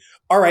 Exactly.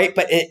 All right.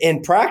 But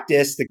in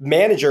practice, the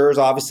managers,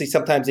 obviously,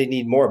 sometimes they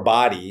need more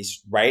bodies,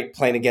 right?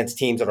 Playing against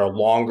teams that are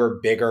longer,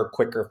 bigger,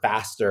 quicker,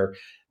 faster.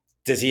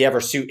 Does he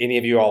ever suit any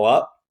of you all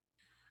up?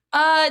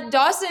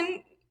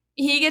 Dawson,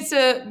 he gets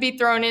to be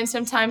thrown in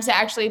sometimes to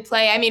actually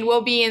play. I mean,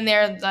 we'll be in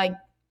there like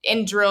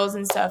in drills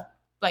and stuff,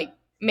 like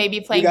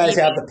maybe playing. You guys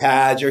defense. have the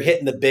pads. You're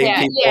hitting the big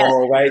people,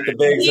 yeah. right? The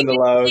bigs and the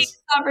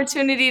lows.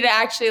 Opportunity to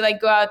actually like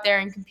go out there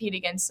and compete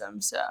against them.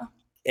 So.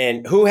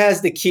 And who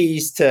has the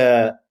keys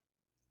to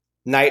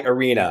Knight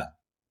Arena?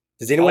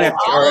 Does anyone have,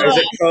 or is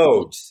it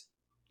codes?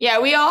 Yeah,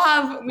 we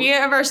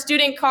have our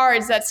student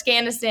cards that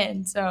scan us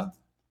in. So,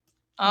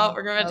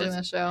 we're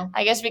gonna show.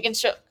 I guess we can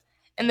show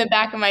in the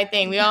back of my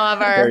thing. We all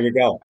have our There you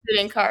go.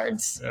 student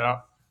cards. Yeah.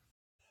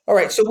 All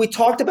right. So we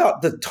talked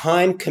about the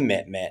time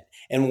commitment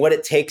and what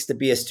it takes to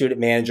be a student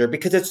manager,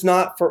 because it's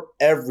not for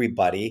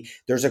everybody.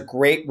 There's a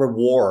great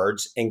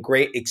rewards and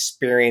great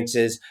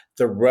experiences,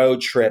 the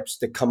road trips,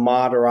 the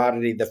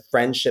camaraderie, the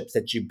friendships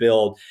that you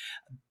build.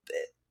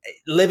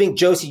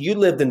 Josie, you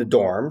lived in the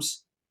dorms.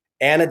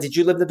 Anna, did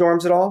you live in the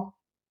dorms at all?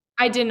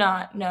 I did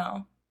not,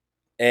 no.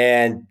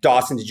 And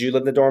Dawson, did you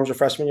live in the dorms your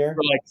freshman year?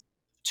 For like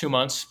 2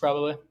 months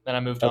probably. Then I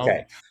moved home.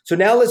 Okay. So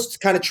now let's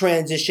kind of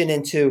transition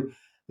into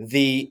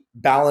the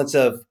balance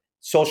of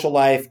social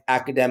life,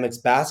 academics,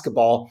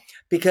 basketball,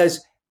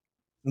 because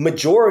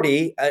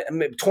majority,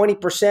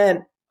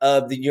 20%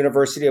 of the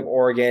University of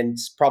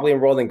Oregon's probably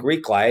enrolled in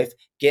Greek life,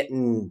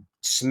 getting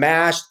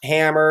smashed,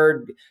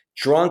 hammered,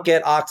 drunk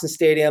at Auxin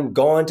Stadium,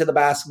 going to the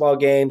basketball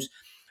games.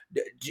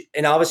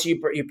 And obviously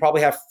you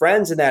probably have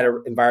friends in that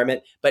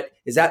environment, but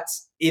is that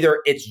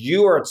either it's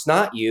you or it's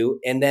not you?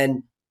 And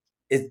then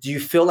do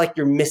you feel like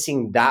you're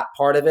missing that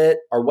part of it,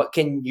 or what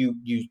can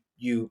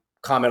you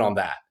comment on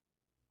that?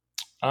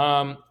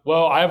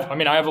 Well, I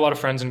have a lot of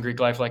friends in Greek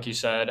life, like you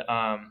said.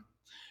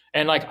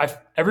 And like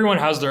everyone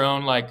has their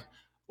own, like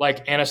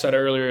Anna said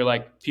earlier,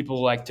 like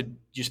people like to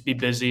just be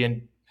busy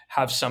and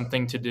have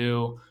something to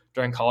do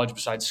during college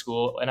besides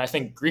school. And I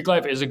think Greek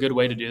life is a good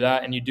way to do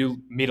that. And you do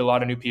meet a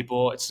lot of new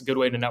people. It's a good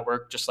way to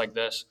network just like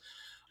this.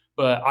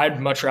 But I'd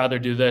much rather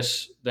do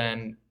this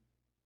than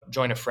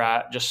join a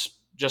frat, just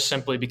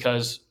simply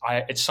because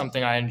it's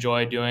something I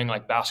enjoy doing,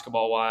 like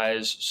basketball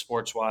wise,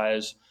 sports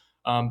wise.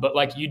 But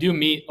like you do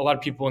meet a lot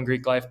of people in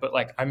Greek life, but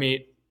like I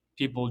meet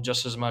people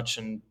just as much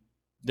in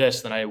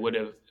this than I would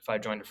have if I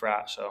joined a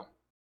frat. So,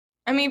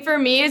 I mean, for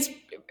me, it's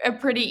a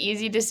pretty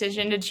easy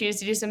decision to choose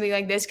to do something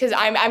like this because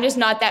I'm just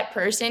not that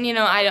person.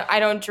 I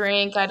don't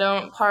drink, I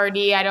don't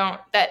party,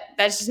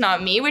 that's just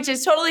not me, which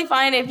is totally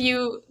fine if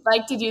you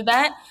like to do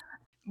that.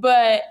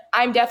 But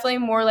I'm definitely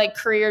more like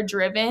career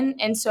driven,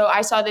 and so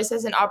I saw this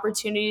as an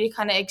opportunity to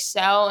kind of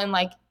excel and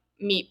like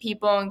meet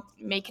people and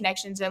make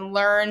connections and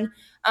learn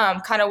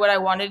kind of what I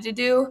wanted to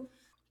do.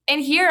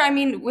 And here, I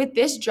mean, with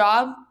this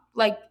job,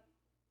 like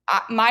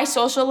my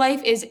social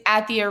life is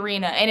at the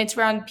arena, and it's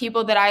around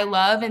people that I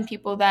love and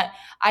people that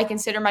I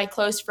consider my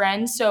close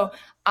friends. So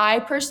I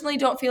personally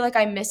don't feel like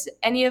I miss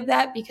any of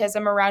that because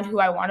I'm around who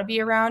I want to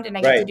be around, and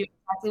I get to do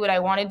exactly what I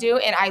want to do.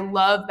 And I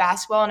love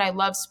basketball and I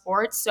love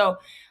sports. So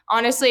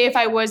honestly, if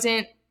I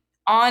wasn't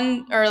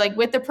on or like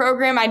with the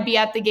program, I'd be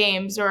at the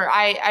games or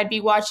I'd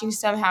be watching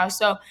somehow.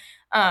 So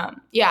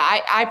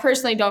I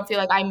personally don't feel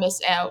like I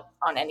miss out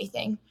on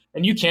anything.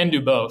 And you can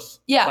do both.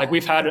 Yeah. Like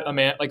we've had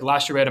like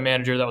last year we had a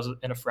manager that was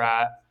in a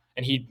frat,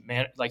 and he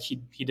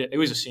did. It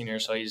was a senior,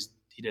 so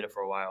he did it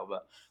for a while.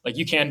 But like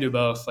you can do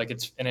both. Like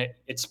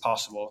it's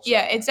possible. So.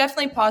 Yeah, it's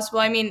definitely possible.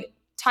 I mean,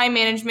 time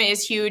management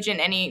is huge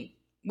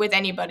with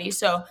anybody.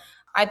 So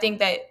I think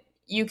that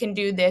you can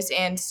do this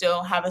and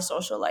still have a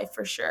social life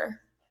for sure.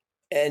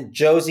 And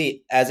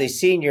Josie, as a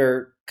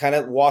senior, kind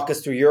of walk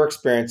us through your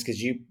experience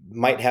because you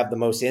might have the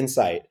most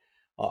insight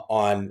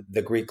on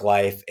the Greek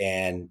life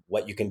and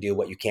what you can do,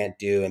 what you can't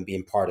do, and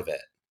being part of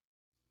it.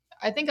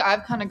 I think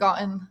I've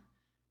gone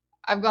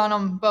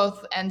on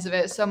both ends of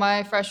it. So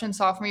my freshman,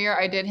 sophomore year,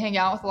 I did hang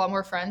out with a lot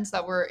more friends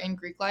that were in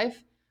Greek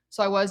life.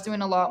 So I was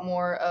doing a lot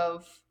more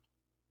of,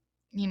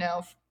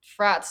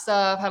 frat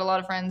stuff, had a lot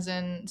of friends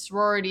in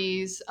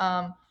sororities.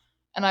 And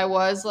I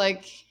was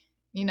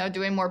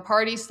doing more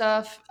party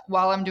stuff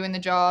while I'm doing the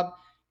job.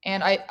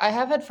 And I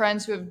have had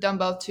friends who have done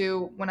both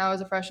too when I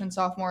was a freshman,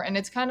 sophomore. And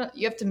it's kind of,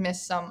 you have to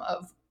miss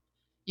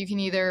you can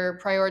either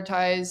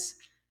prioritize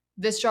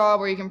this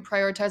job or you can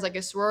prioritize like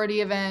a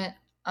sorority event.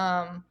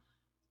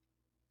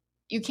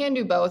 You can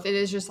do both. It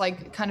is just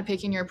like kind of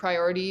picking your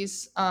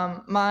priorities.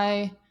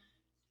 My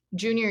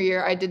junior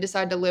year, I did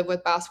decide to live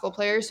with basketball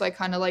players. So I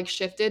kind of like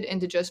shifted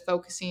into just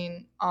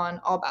focusing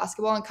on all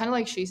basketball. And kind of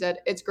like she said,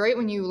 it's great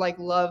when you like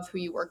love who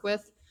you work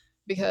with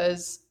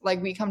because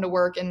like we come to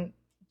work and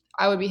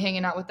I would be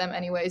hanging out with them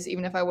anyways,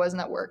 even if I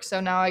wasn't at work. So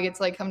now I get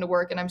to like come to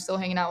work and I'm still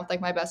hanging out with like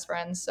my best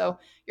friends. So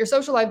your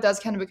social life does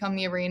kind of become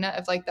the arena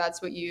if like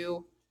that's what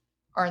you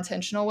are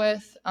intentional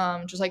with.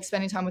 Just like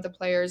spending time with the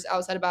players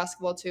outside of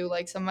basketball too.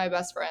 Like some of my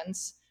best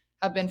friends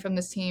have been from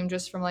this team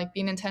just from like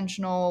being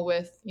intentional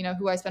with,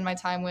 who I spend my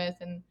time with.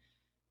 And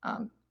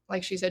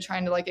like she said,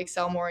 trying to like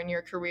excel more in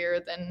your career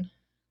than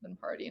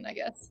partying, I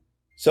guess.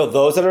 So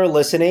those that are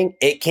listening,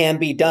 it can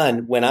be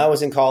done. When I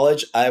was in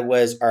college, I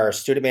was our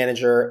student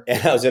manager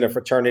and I was in a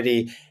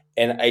fraternity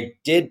and I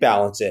did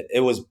balance it.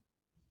 It was,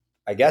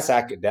 I guess,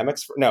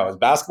 academics. No, it was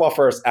basketball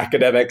first,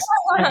 academics,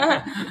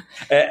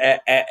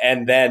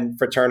 and then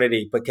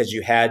fraternity because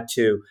you had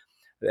to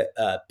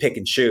pick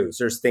and choose.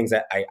 There's things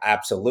that I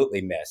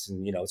absolutely miss,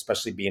 and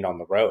especially being on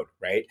the road,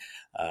 right?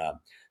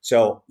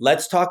 So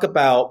let's talk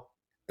about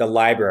the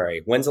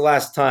library. When's the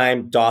last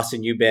time,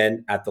 Dawson, you've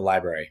been at the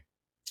library?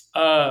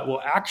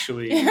 Well,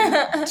 actually,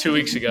 2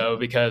 weeks ago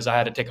because I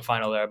had to take a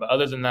final there. But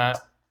other than that,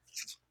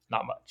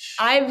 not much.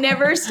 I've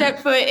never stepped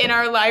foot in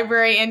our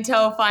library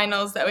until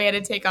finals that we had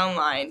to take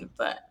online,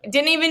 but I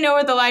didn't even know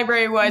what the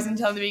library was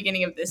until the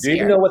beginning of this year. Do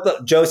you even know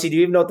Josie, do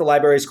you even know what the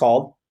library is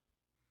called?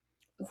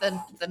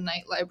 The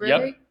night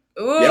library?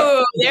 Yep. Ooh,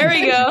 Yep. There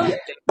we go.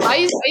 I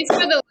used to go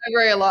to the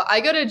library a lot. I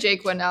go to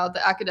Jakewood now,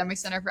 the Academic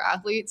Center for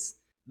Athletes.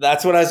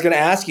 That's what I was going to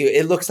ask you.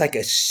 It looks like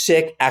a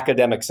sick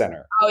academic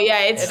center. Oh,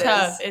 yeah, it's It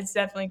tough. is. It's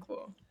definitely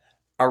cool.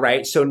 All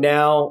right. So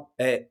now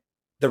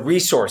the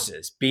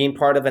resources, being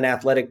part of an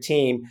athletic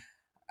team,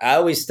 I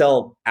always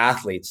tell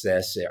athletes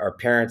this, or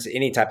parents,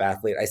 any type of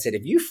athlete, I said,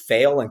 if you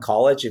fail in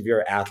college, if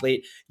you're an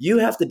athlete, you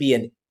have to be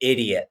an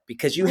idiot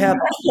because you have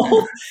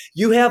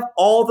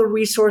all the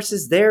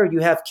resources there. You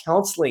have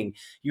counseling,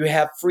 you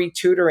have free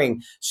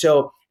tutoring.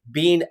 So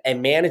being a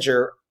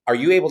manager, are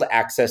you able to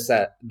access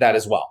that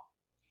as well?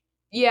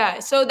 Yeah,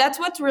 so that's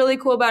what's really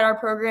cool about our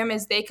program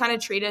is they kind of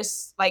treat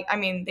us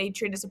they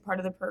treat us a part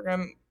of the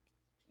program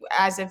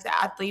as if the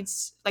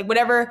athletes, like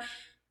whatever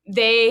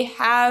they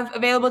have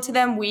available to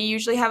them, we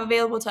usually have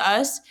available to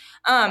us.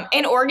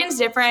 And Oregon's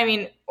different. I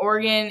mean,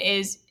 Oregon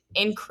is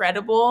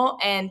incredible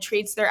and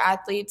treats their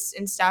athletes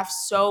and staff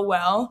so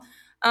well.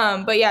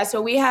 But yeah,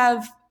 so we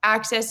have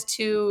access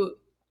to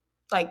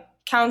like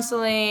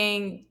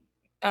counseling,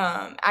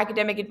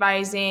 academic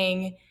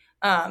advising,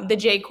 the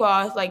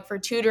JQuath, like for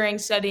tutoring,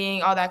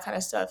 studying, all that kind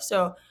of stuff.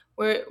 So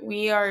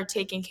we are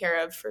taken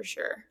care of for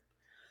sure.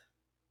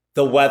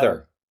 The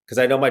weather, because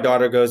I know my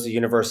daughter goes to the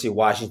University of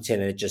Washington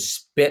and it just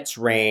spits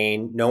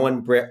rain. No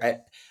one,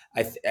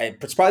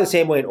 it's probably the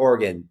same way in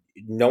Oregon.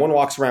 No one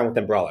walks around with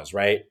umbrellas,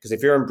 right? Because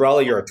if you're an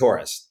umbrella, you're a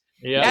tourist.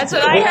 Yeah. That's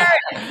what I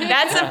heard.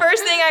 That's the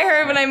first thing I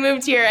heard when I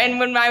moved here. And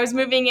when I was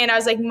moving in, I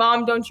was like,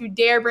 Mom, don't you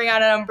dare bring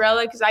out an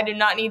umbrella because I do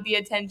not need the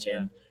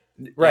attention.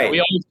 Right. Yeah, we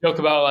always joke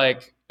about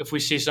like if we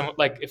see someone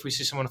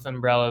with an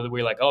umbrella,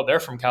 we're like, oh, they're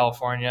from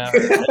California.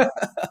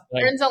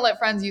 Friends don't let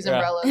friends use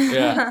umbrellas.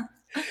 Yeah.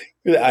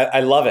 I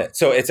love it.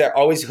 So it's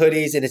always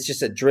hoodies and it's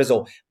just a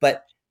drizzle.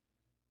 But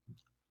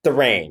the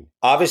rain,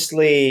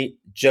 obviously,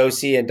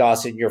 Josie and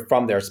Dawson, you're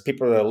from there. So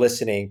people that are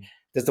listening,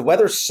 does the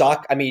weather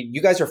suck? I mean,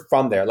 you guys are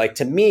from there. Like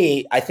to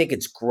me, I think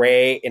it's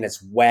gray and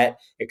it's wet,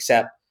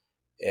 except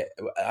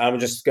I'm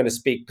just going to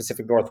speak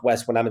Pacific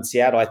Northwest. When I'm in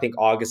Seattle, I think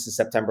August and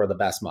September are the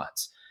best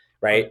months,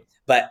 right?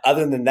 But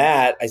other than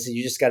that, I said,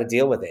 you just got to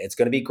deal with it. It's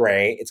going to be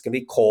gray. It's going to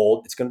be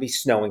cold. It's going to be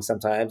snowing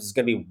sometimes. It's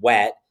going to be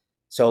wet.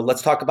 So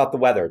let's talk about the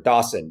weather.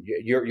 Dawson,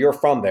 you're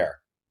from there.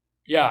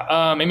 Yeah.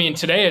 I mean,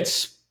 today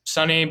it's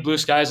sunny, blue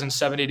skies, and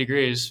 70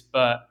 degrees,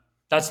 but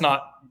that's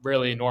not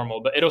really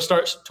normal. But it'll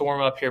start to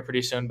warm up here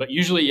pretty soon. But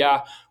usually,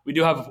 yeah, we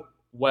do have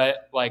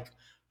wet, like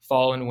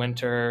fall and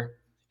winter.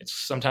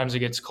 Sometimes it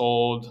gets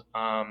cold.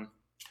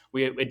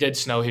 it did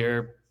snow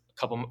here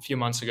few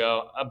months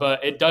ago,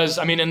 but it does.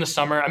 I mean, in the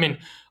summer, I mean,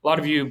 a lot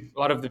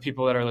of the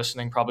people that are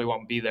listening probably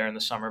won't be there in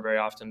the summer very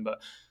often,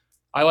 but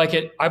I like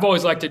it. I've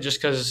always liked it just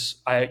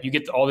because you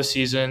get all the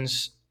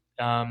seasons.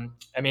 I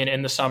mean,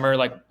 in the summer,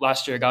 like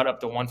last year, I got up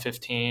to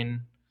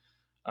 115,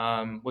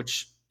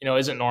 which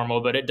isn't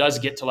normal, but it does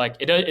get to like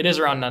it is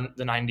around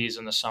the 90s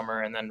in the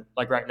summer, and then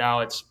like right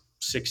now it's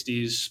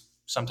 60s.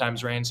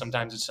 Sometimes rain,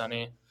 sometimes it's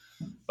sunny,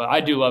 but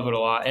I do love it a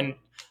lot. And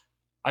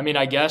I mean,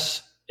 I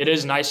guess it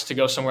is nice to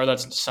go somewhere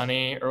that's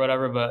sunny or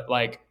whatever, but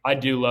like I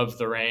do love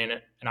the rain,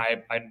 and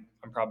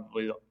I'm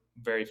probably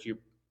very few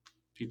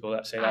people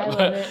that say that, I love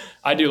but it.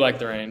 I do like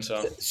the rain.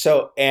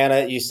 So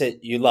Anna, you said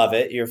you love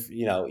it.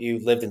 You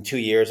lived in 2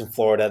 years in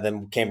Florida,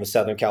 then came to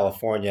Southern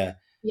California.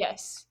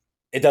 Yes.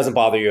 It doesn't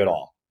bother you at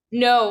all.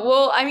 No,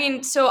 well, I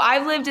mean, so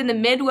I've lived in the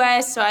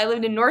Midwest. So I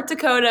lived in North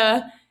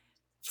Dakota,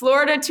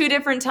 Florida 2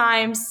 different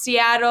times,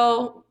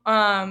 Seattle,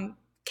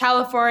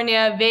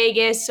 California,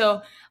 Vegas.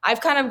 So I've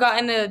kind of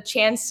gotten a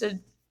chance to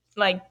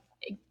like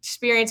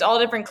experience all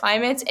different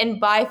climates, and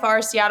by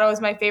far Seattle is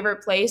my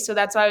favorite place. So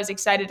that's why I was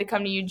excited to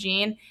come to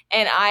Eugene,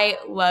 and I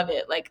love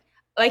it. Like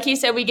he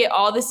said, we get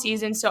all the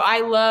seasons. So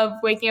I love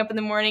waking up in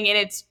the morning and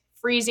it's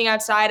freezing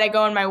outside. I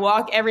go on my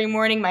walk every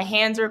morning. My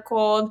hands are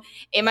cold.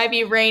 It might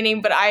be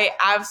raining, but I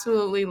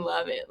absolutely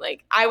love it.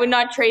 Like I would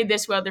not trade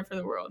this weather for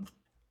the world.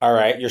 All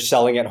right, you're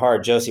selling it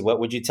hard. Josie, what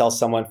would you tell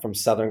someone from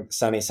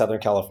sunny Southern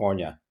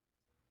California?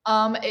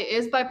 It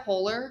is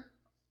bipolar.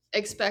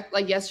 Expect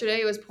like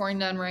yesterday it was pouring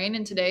down rain,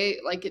 and today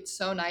like it's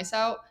so nice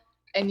out,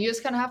 and you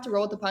just kind of have to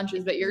roll with the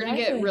punches. But you're gonna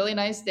get Exactly. really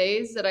nice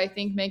days that I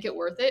think make it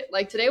worth it.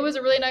 Like today was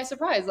a really nice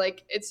surprise.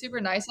 Like it's super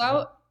nice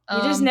out.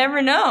 You just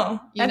never know.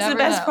 you That's the never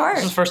best know. part.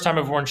 This is the first time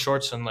I've worn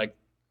shorts in like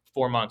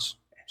 4 months.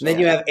 And then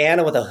you have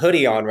Anna with a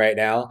hoodie on right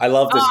now. I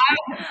love this.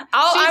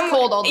 I'm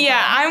cold all the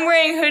Yeah, time. I'm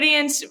wearing hoodie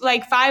and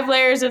like 5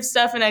 layers of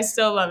stuff, and I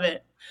still love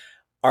it.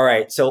 All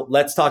right, so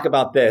let's talk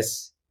about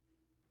this.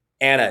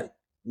 Anna,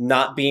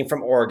 not being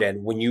from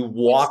Oregon, when you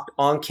walked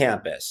on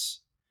campus,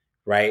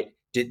 right?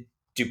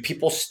 Do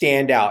people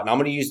stand out? And I'm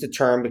going to use the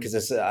term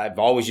because I've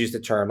always used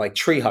the term like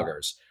tree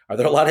huggers. Are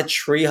there a lot of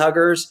tree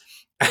huggers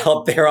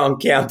out there on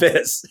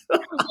campus?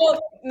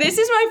 Well, this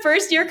is my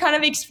first year kind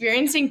of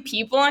experiencing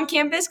people on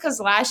campus, because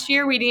last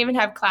year we didn't even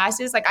have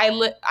classes. Like I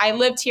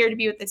lived here to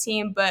be with the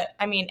team, but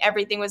I mean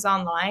everything was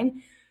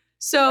online.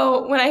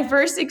 So when I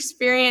first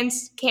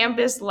experienced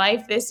campus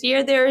life this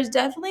year, there is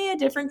definitely a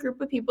different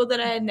group of people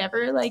that I had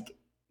never like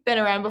been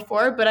around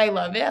before, but I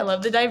love it. I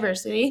love the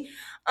diversity.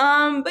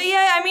 But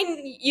yeah, I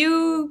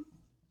mean,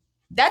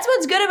 that's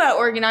what's good about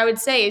Oregon, I would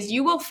say, is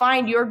you will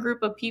find your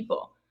group of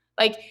people.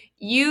 Like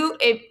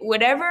if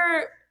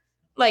whatever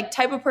like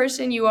type of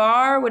person you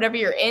are, whatever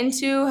you're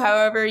into,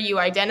 however you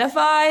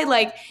identify,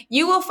 like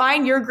you will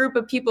find your group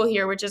of people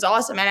here, which is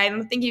awesome. And I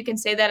don't think you can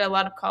say that at a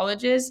lot of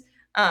colleges.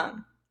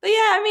 But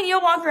yeah, I mean,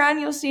 you'll walk around,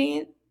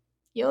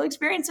 you'll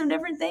experience some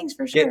different things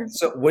for sure. Yeah,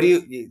 so what do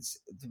you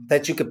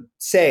that you could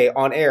say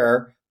on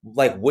air?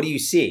 Like, what do you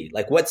see?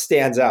 Like, what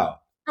stands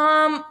out?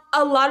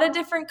 A lot of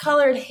different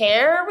colored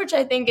hair, which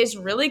I think is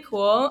really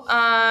cool.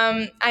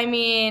 I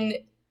mean,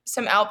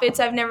 some outfits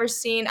I've never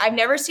seen. I've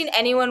never seen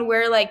anyone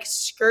wear like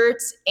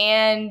skirts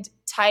and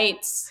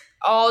tights,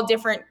 all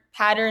different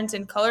patterns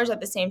and colors at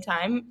the same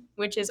time,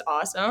 which is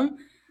awesome.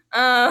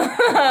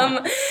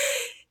 Um,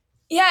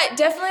 yeah,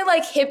 definitely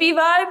like hippie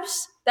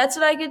vibes. That's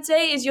what I could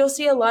say is you'll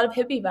see a lot of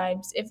hippie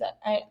vibes. If that,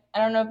 I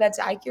don't know if that's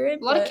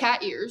accurate. A lot of but-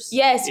 cat ears.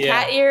 Yes,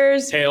 Yeah. cat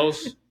ears.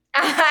 Tails.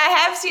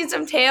 I have seen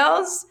some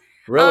tails.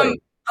 Really?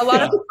 A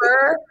lot of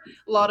fur.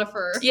 A lot of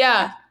fur.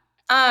 Yeah.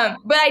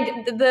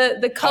 But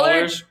the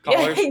colored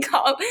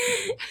Collars.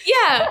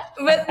 yeah,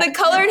 but the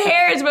colored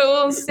hair is what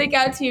will stick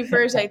out to you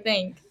first, I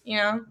think.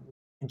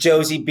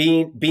 Josie,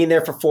 being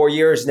there for 4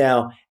 years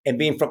now and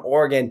being from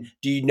Oregon,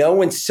 do you know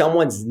when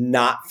someone's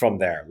not from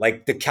there?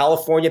 Like the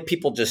California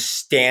people just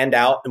stand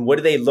out, and what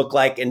do they look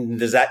like, and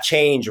does that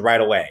change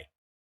right away?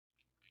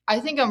 I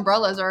think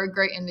umbrellas are a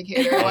great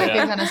indicator, like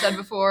Yeah. I kind of said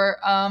before.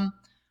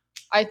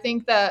 I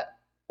think that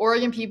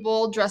Oregon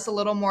people dress a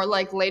little more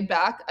like laid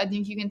back. I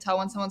think you can tell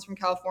when someone's from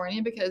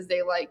California because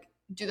they like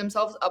do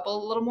themselves up a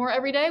little more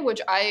every day,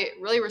 which I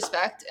really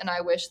respect, and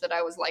I wish that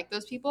I was like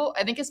those people.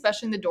 I think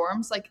especially in the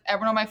dorms, like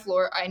everyone on my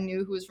floor, I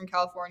knew who was from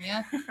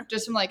California,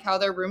 just from like how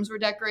their rooms were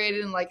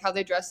decorated and like how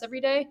they dressed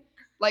every day.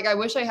 Like I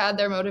wish I had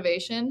their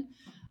motivation.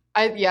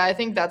 I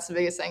think that's the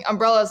biggest thing.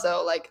 Umbrellas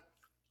though, like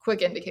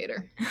quick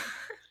indicator.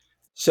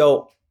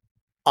 So,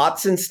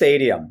 Autzen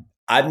Stadium,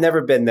 I've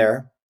never been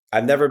there.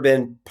 I've never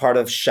been part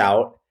of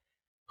Shout.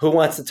 Who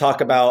wants to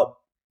talk about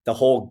the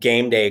whole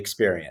game day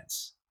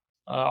experience?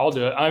 I'll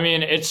do it. I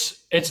mean, it's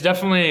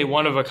definitely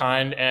one of a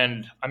kind,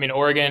 and I mean,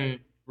 Oregon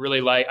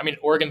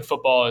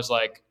football is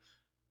like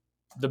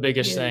the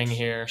biggest thing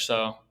here.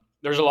 So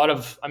there's a lot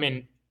of, I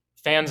mean,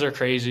 fans are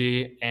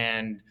crazy,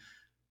 and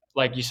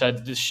like you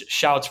said, the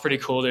Shout's pretty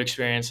cool to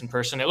experience in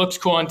person. It looks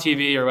cool on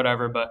TV or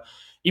whatever, but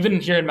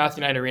even here in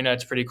Matthew Knight Arena,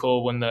 it's pretty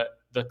cool when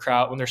the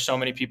crowd, when there's so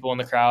many people in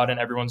the crowd and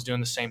everyone's doing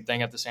the same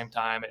thing at the same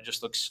time, it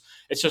just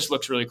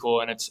looks really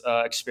cool, and it's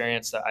an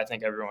experience that I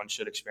think everyone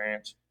should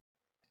experience.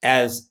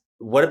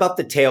 What about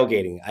the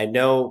tailgating? I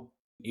know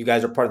you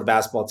guys are part of the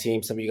basketball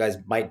team. Some of you guys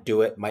might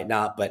do it, might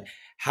not, but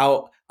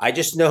I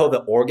just know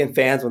the Oregon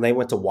fans, when they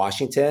went to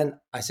Washington,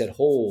 I said,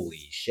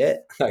 holy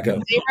shit. I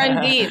go, They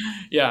run deep.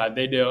 Yeah,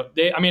 they do.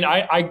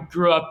 I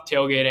grew up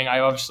tailgating. I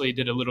obviously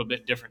did a little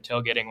bit different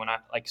tailgating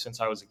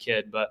since I was a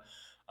kid, but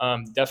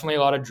definitely a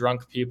lot of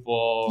drunk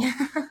people.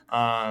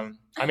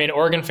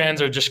 Oregon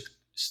fans are just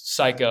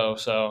psycho,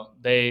 so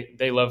they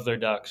love their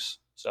Ducks.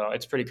 So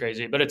it's pretty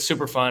crazy, but it's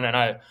super fun, and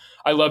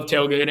I love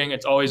tailgating.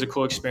 It's always a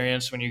cool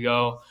experience when you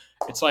go.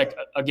 It's like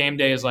a game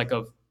day is like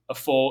a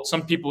full.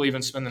 Some people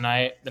even spend the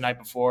night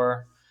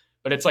before,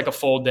 but it's like a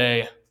full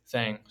day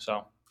thing.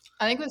 So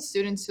I think with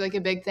students, like a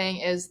big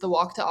thing is the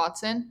walk to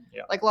Autzen.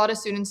 Yeah. Like a lot of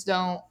students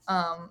don't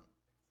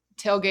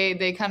tailgate.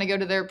 They kind of go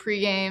to their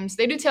pre-games.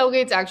 They do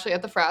tailgates actually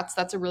at the frats.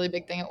 That's a really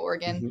big thing at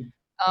Oregon.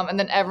 Mhm. And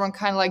then everyone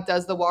kind of like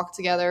does the walk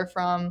together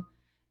from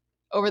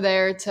over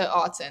there to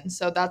Autzen.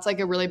 So that's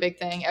like a really big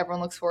thing. Everyone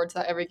looks forward to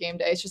that every game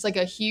day. It's just like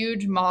a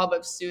huge mob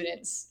of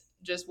students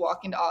just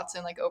walking to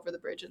Autzen, like over the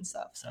bridge and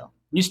stuff. So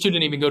these two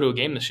didn't even go to a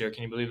game this year.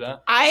 Can you believe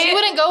that? she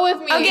wouldn't go with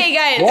me. Okay,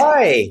 guys.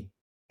 Why?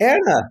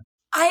 Anna,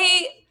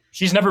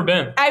 She's never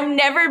been. I've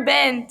never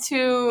been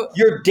to.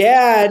 your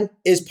dad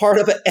is part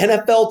of an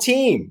NFL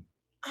team.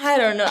 I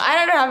don't know. I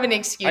don't have an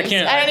excuse. I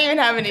don't even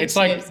have an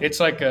excuse. It's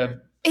like a.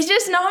 It's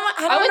just not.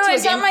 I don't went know. to a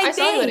It's not game. my I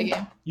saw you at a thing.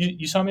 game.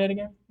 You saw me at a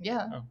game?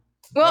 Yeah. Oh.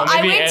 Well,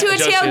 I maybe went to a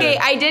Josie tailgate. did.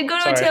 I did go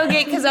to a Sorry.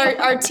 tailgate because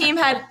our team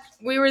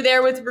we were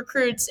there with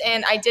recruits,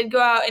 and I did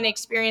go out and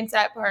experience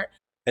that part.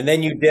 And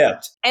then you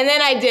dipped. And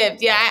then I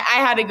dipped. Yeah, I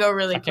had to go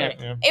really quick.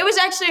 Yeah. It was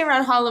actually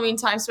around Halloween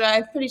time, so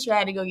I'm pretty sure I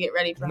had to go get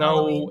ready for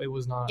Halloween. No, it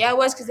was not. Yeah, it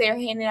was because they were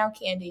handing out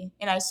candy,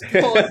 and I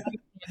stole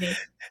candy.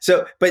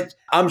 So, but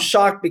I'm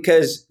shocked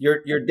because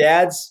your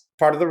dad's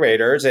part of the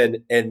Raiders, and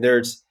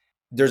there's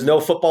no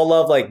football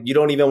love. Like, you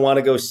don't even want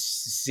to go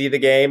see the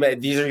game.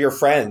 These are your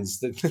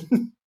friends.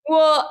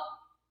 Well,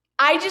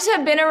 I just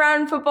have been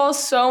around football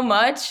so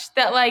much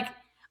that, like,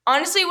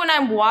 honestly, when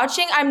I'm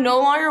watching, I'm no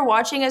longer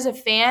watching as a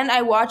fan.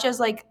 I watch as,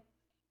 like,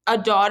 a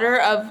daughter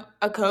of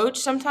a coach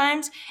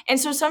sometimes. And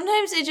so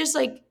sometimes it just,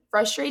 like,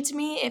 frustrates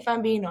me, if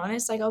I'm being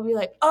honest. Like, I'll be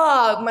like,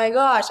 oh, my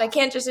gosh, I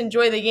can't just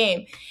enjoy the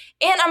game.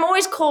 And I'm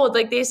always cold,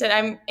 like they said.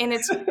 And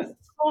it's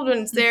cold when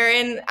it's there,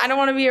 and I don't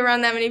want to be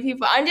around that many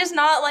people. I'm just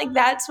not, like,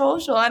 that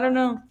social. I don't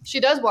know. She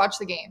does watch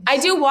the games. I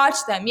do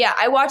watch them. Yeah,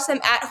 I watch them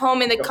at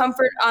home in the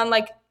comfort on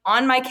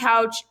my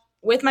couch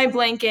with my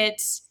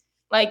blankets,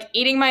 like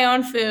eating my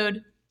own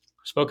food.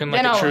 Spoken like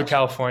Then a I'll true watch.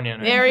 Californian.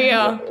 Right? There we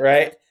go.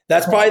 Right?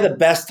 That's probably the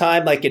best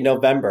time, like in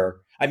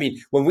November. I mean,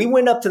 when we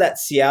went up to that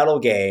Seattle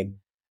game,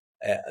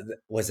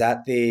 was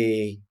that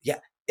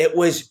it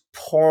was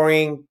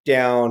pouring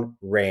down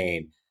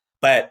rain,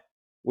 but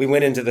we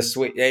went into the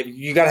suite.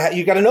 You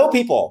gotta know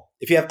people.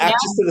 If you have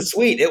access to the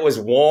suite, it was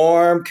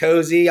warm,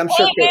 cozy. I'm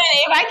sure. Hey, man,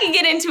 if I could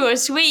get into a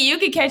suite, you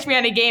could catch me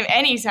at a game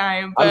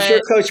anytime. But I'm sure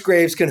Coach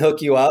Graves can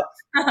hook you up.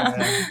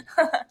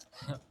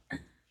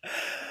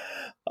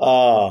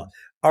 All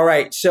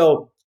right.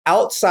 So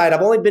outside,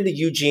 I've only been to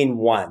Eugene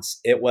once.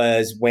 It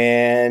was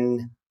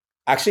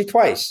actually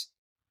twice.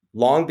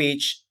 Long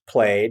Beach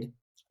played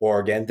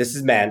Oregon. This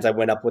is men's. I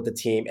went up with the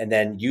team, and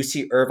then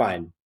UC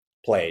Irvine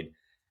played,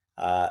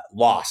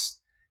 lost.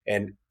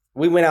 And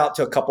we went out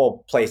to a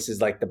couple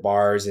places like the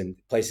bars and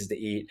places to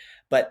eat.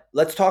 But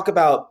let's talk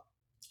about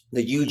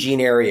the Eugene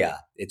area.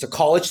 It's a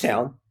college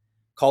town,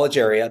 college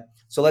area.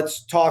 So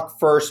let's talk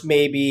first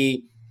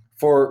maybe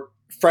for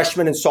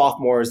freshmen and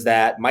sophomores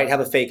that might have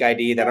a fake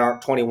ID that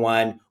aren't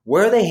 21.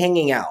 Where are they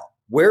hanging out?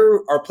 Where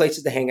are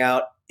places to hang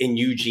out in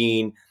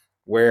Eugene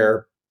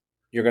where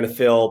you're going to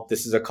feel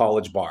this is a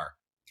college bar?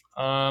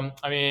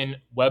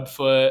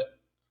 Webfoot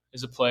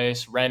is a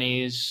place.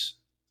 Rennie's.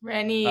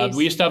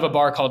 We used to have a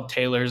bar called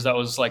Taylor's that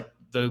was like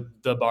the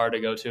bar to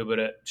go to, but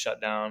it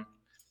shut down.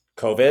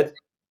 COVID?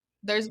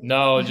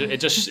 No, it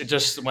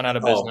just went out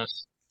of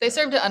business. They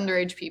served to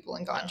underage people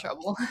and got in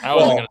trouble. I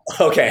wasn't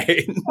gonna.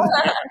 Okay.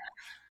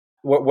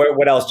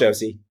 What else,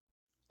 Josie?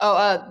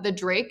 The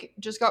Drake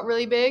just got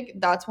really big.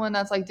 That's one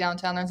that's like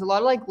downtown. There's a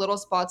lot of like little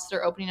spots that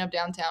are opening up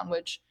downtown,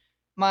 which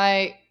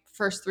my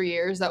first 3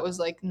 years, that was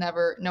like no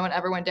one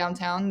ever went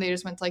downtown. They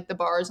just went to like the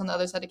bars on the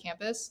other side of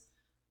campus.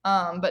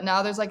 But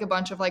now there's like a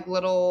bunch of like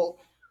little,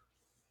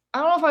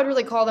 I don't know if I'd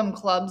really call them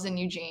clubs in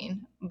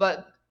Eugene,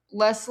 but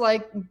less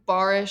like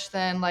barish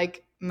than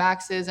like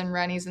Max's and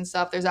Rennie's and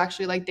stuff. There's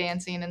actually like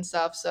dancing and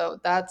stuff. So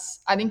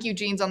I think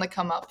Eugene's on the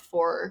come up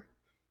for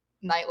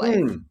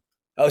nightlife.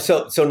 Oh,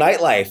 so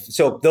nightlife.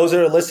 So those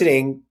that are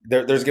listening,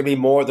 there's gonna be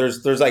more.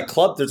 There's a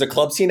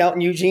club scene out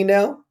in Eugene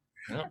now.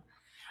 Yeah.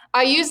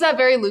 I use that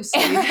very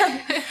loosely.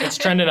 It's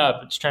trending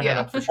up. It's trending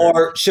up for sure.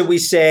 Or should we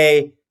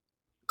say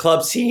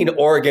club scene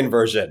Oregon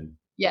version?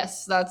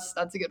 Yes, that's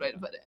a good way to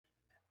put it.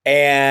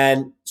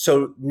 And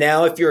so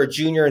now if you're a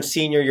junior and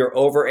senior, you're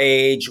over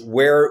age,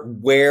 where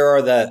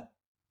are the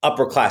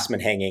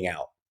upperclassmen hanging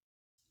out?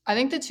 I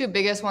think the two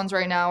biggest ones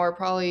right now are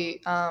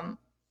probably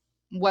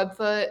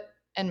Webfoot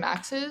and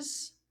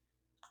Max's,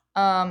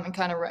 and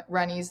kind of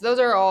Rennie's. Those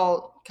are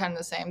all kind of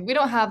the same. We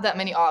don't have that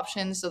many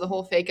options, so the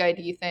whole fake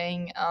ID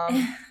thing,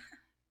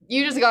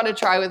 you just got to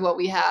try with what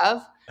we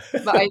have.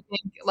 But I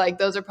think like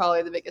those are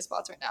probably the biggest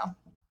spots right now.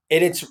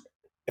 And it's,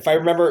 if I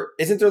remember,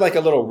 isn't there like a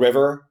little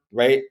river,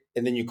 right?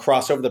 And then you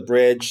cross over the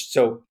bridge.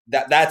 So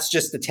that's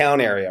just the town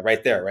area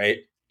right there, right?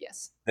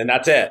 Yes, And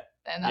that's it.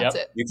 and that's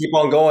Yep. it. You keep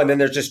on going, then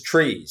there's just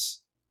trees.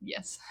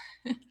 Yes.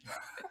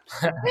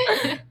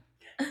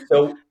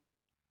 So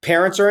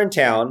parents are in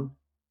town.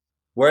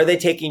 Where are they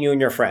taking you and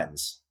your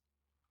friends?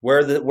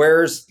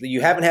 Where's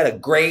you haven't had a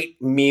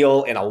great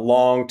meal in a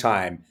long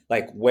time?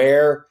 Like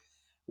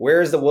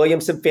where's the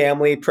Williamson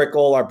family,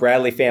 Prickle, or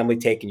Bradley family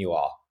taking you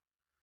all?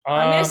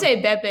 I'm gonna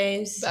say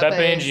Bepe's. Bepe's,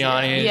 Beppe and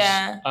Gianni's.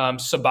 Yeah.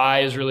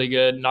 Sabai is really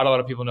good. Not a lot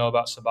of people know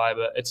about Sabai,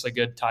 but it's a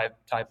good Thai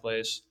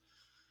place.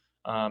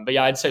 But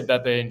yeah, I'd say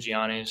Beppe and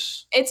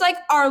Gianni's. It's like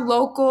our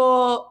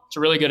local It's a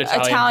really good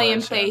Italian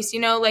place. place. You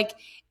know, like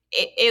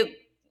it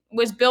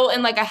was built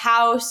in like a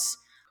house.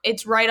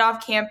 It's right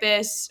off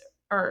campus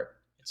or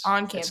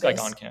on campus. It's like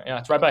on campus. Yeah,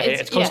 it's right by.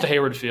 It's close to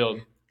Hayward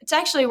Field. It's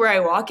actually where I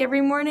walk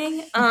every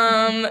morning.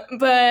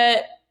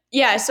 But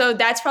yeah, so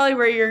that's probably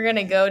where you're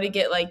gonna go to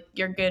get like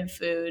your good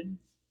food.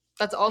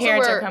 That's also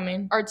Parents are where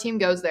coming. our team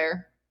goes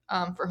there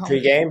for home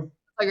Pre-game?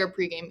 like our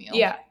pregame meal.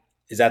 Yeah.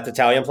 Is that the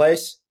Italian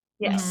place?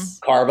 Yes.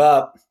 Carb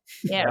up.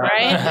 Yeah.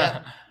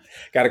 Right.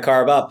 Got to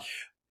carb up.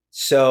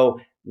 So,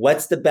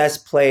 what's the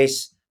best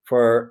place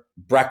for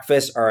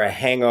breakfast or a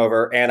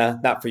hangover? Anna,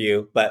 not for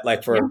you, but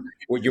like for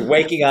when you're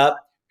waking up.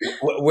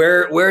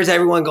 Where's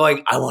everyone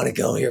going? I want to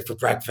go here for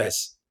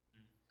breakfast.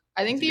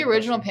 I think That's a the good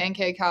original question.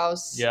 Pancake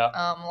House. Yeah.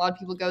 A lot of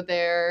people go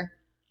there,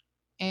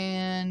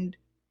 and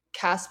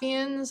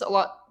Caspian's a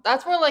lot.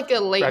 That's more like a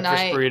late Breakfast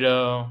night.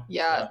 burrito.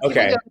 Yeah. people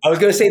Okay, go- I was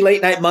gonna say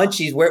late night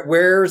munchies.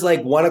 Where's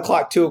like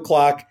 1:00,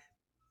 2:00?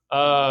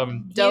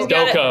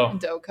 Doko.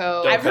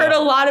 Doko. I've heard a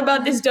lot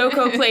about this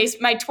Doko place.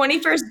 My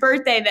 21st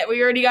birthday that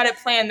we already got it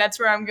planned. That's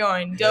where I'm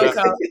going. Doko.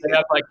 They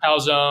have like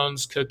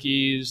calzones,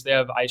 cookies. They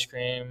have ice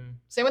cream.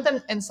 Same with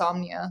them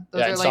Insomnia. Those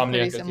Yeah, are like Insomnia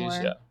pretty cookies.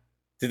 similar. Yeah.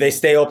 Do they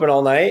stay open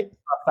all night?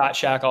 Fat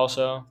Shack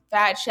also.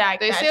 Fat Shack.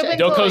 They Fat stay Shack. open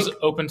till, Doko's like-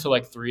 open till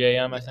like 3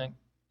 a.m. I think.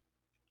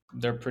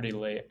 They're pretty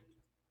late.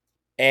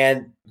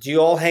 And do you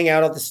all hang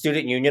out at the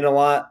student union a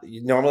lot?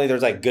 Normally,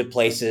 there's like good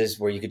places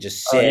where you could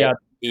just sit, yeah.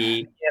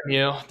 eat.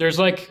 EMU. There's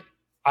like,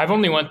 I've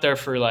only went there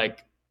for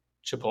like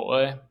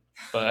Chipotle,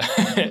 but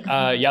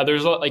yeah,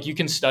 there's like you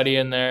can study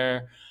in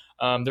there.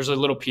 There's a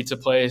little pizza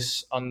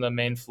place on the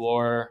main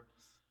floor.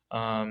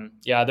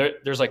 Yeah,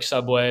 there's like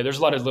Subway. There's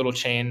a lot of little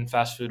chain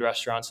fast food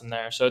restaurants in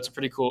there, so it's a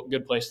pretty cool,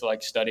 good place to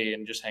like study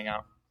and just hang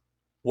out.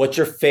 What's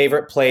your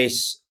favorite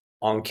place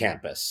on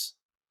campus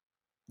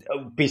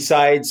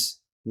besides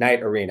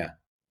Night Arena?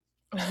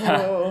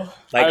 Whoa.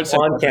 I Like would say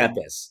on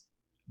campus.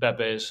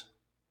 Bepe's.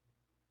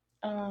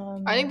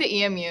 I think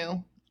the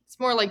EMU. It's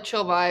more like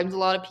chill vibes. A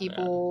lot of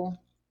people.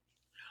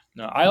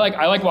 No, I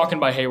like walking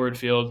by Hayward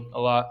Field a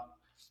lot.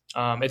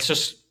 It's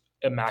just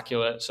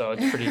immaculate, so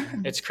it's pretty.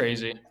 It's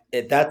crazy.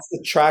 That's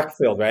the track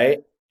field, right?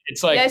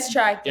 It's like Yes,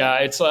 track. yeah,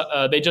 it's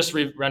they just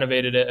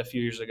renovated it a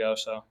few years ago,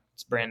 so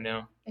it's brand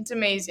new. It's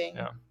amazing.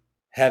 Yeah.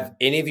 Have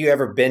any of you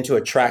ever been to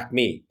a track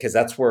meet? Because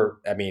that's where,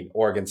 I mean,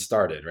 Oregon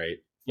started, right?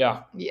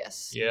 Yeah,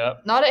 Yes. yeah,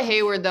 Not at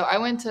Hayward though. I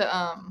went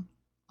to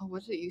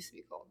what did it used to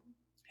be called?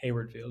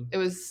 Hayward Field. It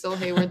was still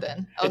Hayward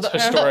then. It's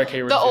historic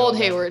Hayward The Field, old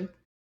yeah. Hayward.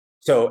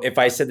 So if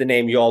I said the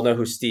name, you all know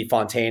who Steve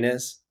Fontaine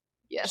is?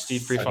 Yes.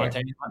 Steve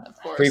Prefontaine. Of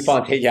course.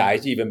 Prefontaine. Yeah, I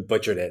even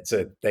butchered it.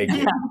 So thank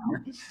you.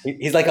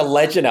 He's like a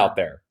legend out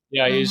there.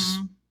 Yeah, he's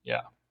Mhm.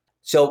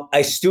 So,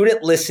 a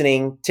student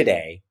listening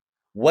today,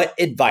 what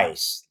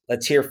advice?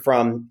 Let's hear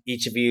from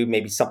each of you,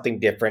 maybe something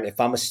different. If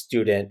I'm a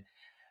student,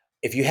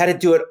 if you had to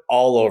do it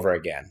all over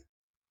again,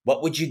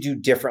 what would you do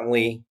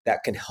differently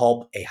that can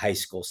help a high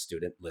school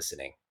student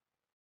listening?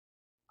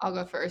 I'll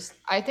go first.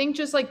 I think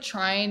just like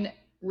trying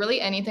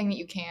really anything that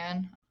you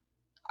can.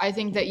 I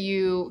think that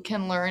you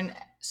can learn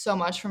so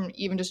much from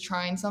even just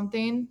trying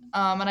something.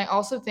 And I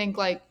also think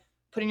like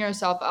putting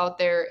yourself out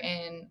there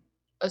in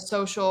a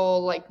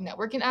social like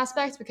networking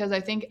aspect, because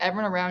I think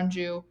everyone around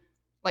you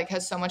like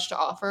has so much to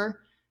offer.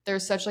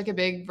 There's such like a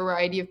big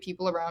variety of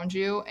people around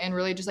you, and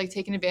really just like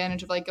taking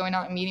advantage of like going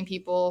out and meeting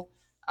people.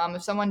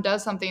 If someone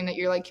does something that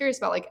you're like curious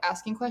about, like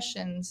asking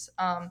questions,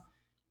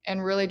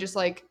 and really just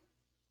like,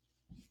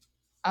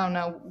 I don't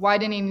know,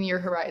 widening your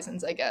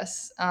horizons, I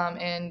guess,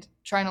 and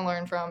trying to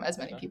learn from as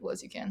many people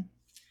as you can.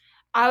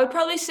 I would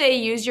probably say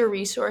use your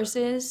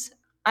resources.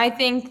 I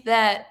think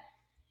that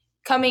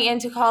coming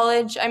into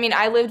college, I mean,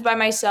 I lived by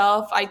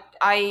myself.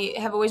 I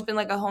have always been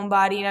like a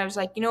homebody, and I was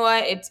like, you know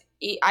what?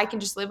 I can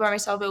just live by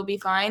myself. It will be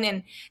fine.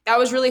 And that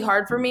was really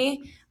hard for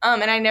me.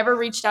 And I never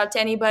reached out to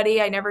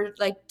anybody. I never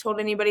like told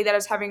anybody that I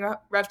was having a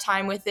rough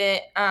time with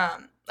it.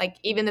 Like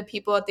even the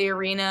people at the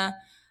arena.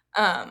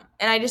 And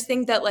I just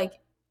think that like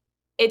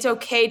it's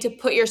okay to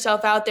put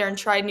yourself out there and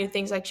try new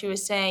things, like she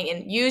was saying,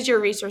 and use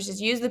your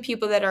resources, use the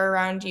people that are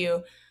around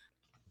you.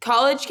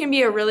 college can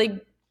be a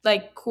really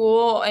like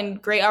cool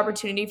and great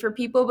opportunity for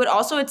people, but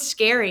also it's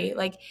scary.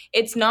 Like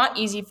it's not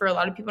easy for a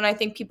lot of people, and I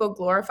think people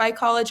glorify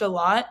college a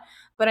lot.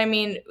 But I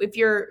mean, if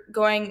you're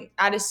going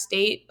out of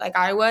state like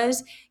I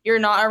was, you're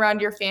not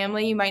around your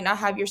family. You might not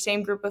have your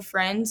same group of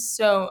friends.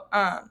 So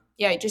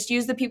yeah, just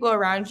use the people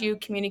around you,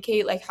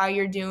 communicate like how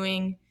you're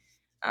doing,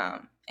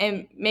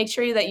 and make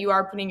sure that you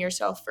are putting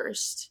yourself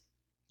first.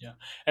 Yeah.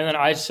 And then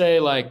I'd say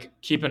like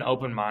keep an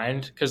open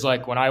mind because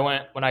like when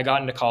I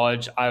got into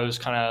college, I was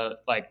kind of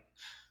like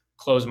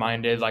closed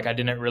minded. Like I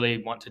didn't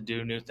really want to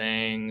do new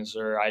things,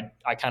 or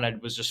I kind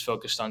of was just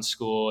focused on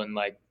school and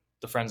like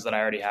the friends that I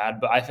already had.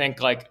 But I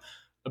think like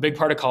a big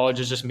part of college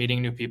is just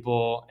meeting new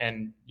people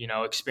and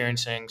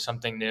experiencing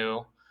something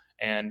new.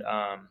 And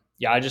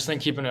yeah, I just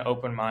think keeping an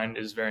open mind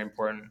is very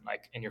important,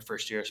 like in your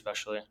first year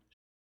especially.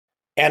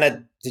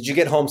 Anna, did you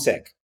get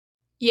homesick?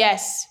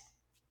 Yes.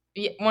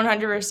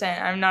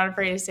 100%. I'm not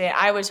afraid to say it.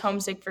 I was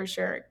homesick for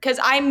sure. Because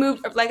I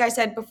moved, like I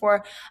said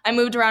before, I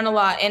moved around a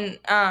lot. And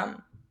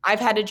I've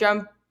had to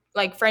jump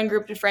like friend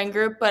group to friend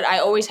group, but I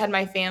always had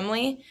my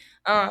family.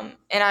 And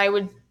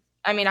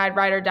I'd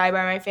ride or die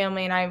by my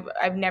family, and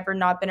I've never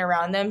not been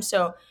around them.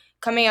 So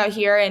coming out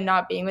here and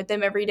not being with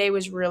them every day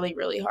was really,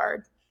 really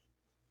hard.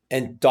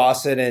 And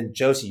Dawson and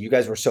Josie, you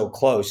guys were so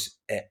close.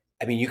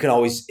 I mean, you can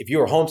always, if you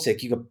were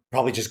homesick, you could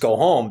probably just go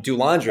home, do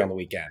laundry on the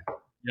weekend.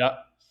 Yeah.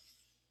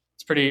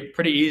 It's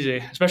pretty easy,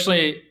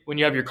 especially when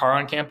you have your car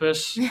on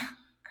campus.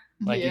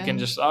 Like you can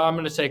just, I'm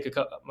going to take a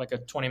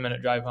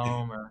 20-minute drive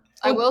home. Or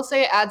I will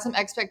say add some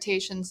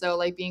expectations though,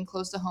 like being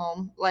close to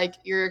home. Like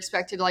you're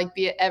expected to like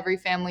be at every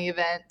family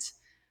event,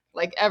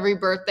 like every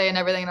birthday and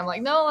everything. And I'm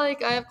like, no,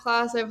 like I have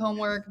class, I have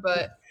homework,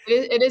 but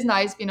it is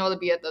nice being able to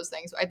be at those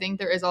things. I think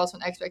there is also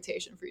an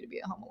expectation for you to be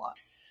at home a lot.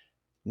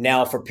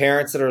 Now, for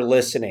parents that are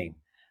listening,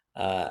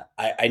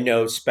 I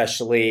know,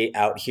 especially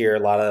out here, a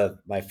lot of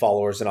my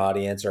followers and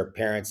audience are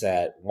parents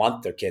that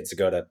want their kids to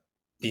go to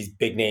these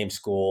big name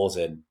schools,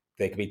 and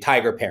they could be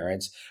Tiger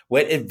parents.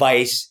 What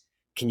advice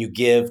can you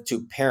give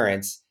to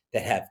parents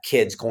that have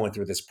kids going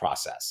through this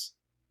process?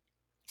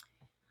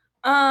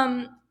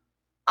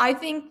 I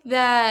think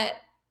that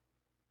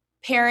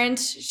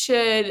parents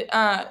should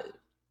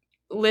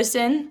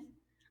listen.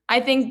 I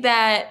think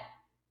that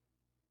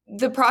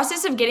the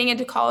process of getting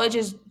into college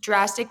is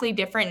drastically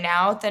different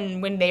now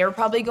than when they were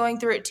probably going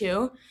through it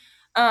too.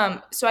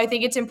 So I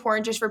think it's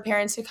important just for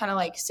parents to kind of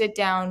like sit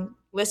down,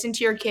 listen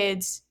to your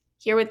kids,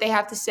 hear what they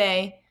have to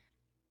say,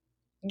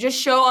 just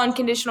show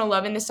unconditional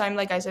love. And this time,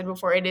 like I said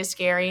before, it is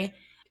scary.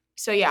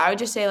 So yeah, I would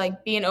just say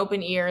like be an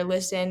open ear,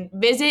 listen,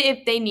 visit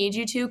if they need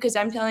you to, because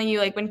I'm telling you,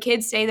 like when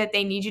kids say that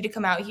they need you to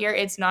come out here,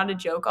 it's not a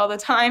joke all the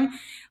time.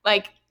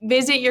 Like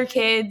visit your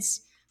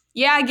kids.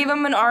 Yeah, give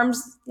them an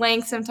arm's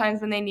length sometimes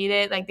when they need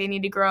it, like they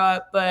need to grow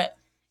up, but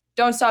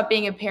don't stop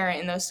being a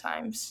parent in those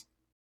times.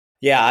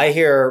 Yeah, I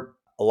hear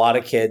a lot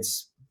of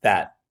kids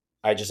that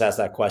I just asked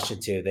that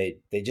question to.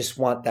 They just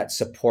want that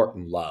support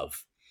and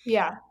love.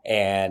 Yeah.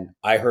 And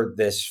I heard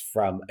this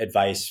from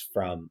advice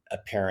from a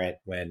parent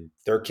when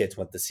their kids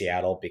went to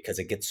Seattle because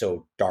it gets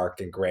so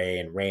dark and gray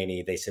and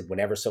rainy. They said,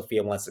 whenever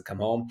Sophia wants to come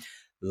home,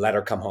 let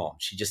her come home.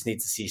 She just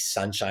needs to see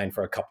sunshine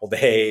for a couple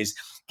days,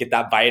 get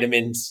that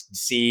vitamin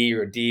C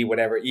or D,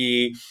 whatever,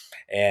 E.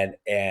 And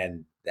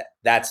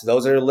that's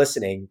those that are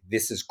listening.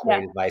 This is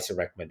great advice and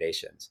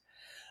recommendations.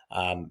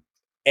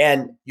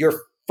 And your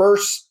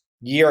first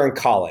year in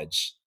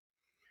college,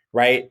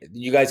 right?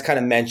 You guys kind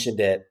of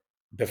mentioned it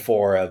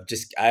before of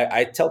just,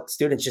 I tell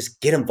students, just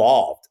get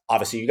involved.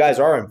 Obviously, you guys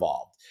are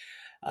involved.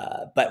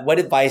 But what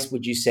advice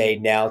would you say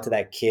now to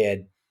that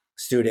kid,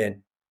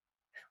 student,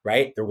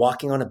 right? They're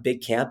walking on a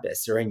big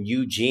campus. They're in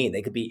Eugene.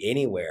 They could be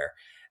anywhere.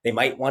 They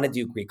might want to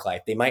do Greek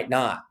life. They might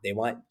not. They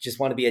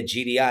just want to be a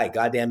GDI,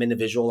 goddamn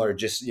individual, or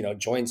just,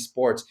 join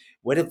sports.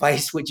 What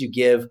advice would you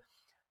give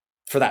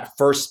for that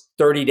first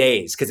 30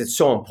 days? Because it's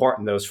so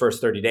important, those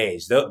first 30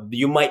 days.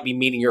 You might be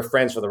meeting your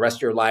friends for the rest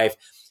of your life,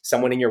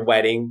 someone in your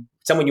wedding,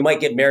 someone you might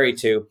get married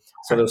to.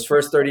 So those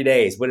first 30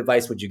 days, what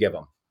advice would you give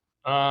them?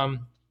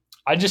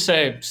 I'd just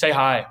say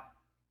hi.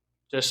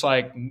 Just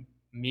like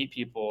meet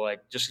people,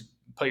 like just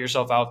put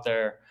yourself out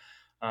there.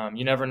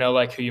 You never know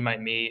like who you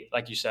might meet.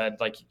 Like you said,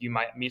 like you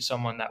might meet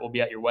someone that will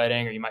be at your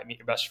wedding, or you might meet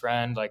your best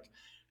friend,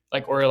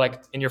 or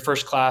like in your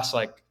first class.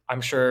 Like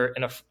I'm sure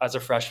as a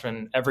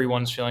freshman,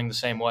 everyone's feeling the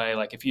same way.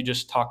 Like if you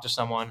just talk to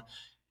someone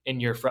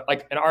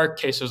like in our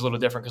case, it was a little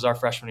different because our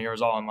freshman year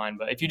was all online.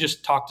 But if you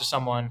just talk to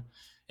someone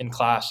in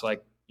class,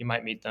 like you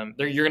might meet them.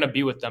 You're going to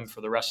be with them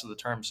for the rest of the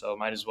term, so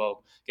might as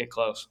well get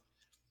close.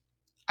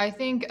 I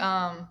think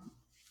kind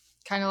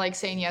of like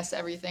saying yes to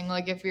everything.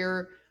 Like if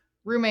your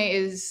roommate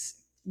is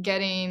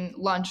getting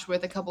lunch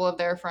with a couple of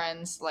their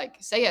friends, like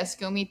say yes,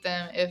 go meet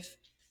them. If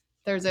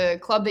there's a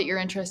club that you're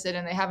interested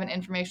in, they have an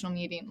informational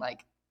meeting,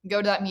 like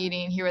go to that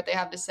meeting, hear what they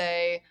have to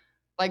say,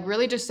 like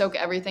really just soak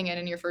everything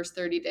in your first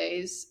 30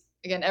 days.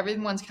 Again,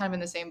 everyone's kind of in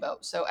the same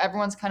boat. So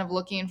everyone's kind of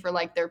looking for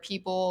like their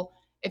people.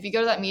 If you go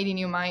to that meeting,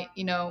 you might,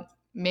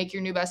 make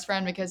your new best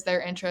friend because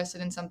they're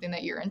interested in something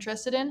that you're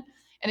interested in.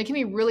 and it can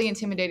be really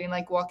intimidating,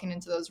 like walking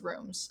into those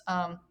rooms.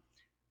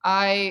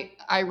 I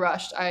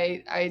rushed.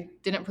 I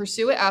didn't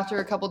pursue it after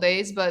a couple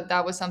days, but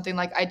that was something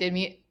like I did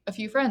meet a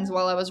few friends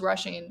while I was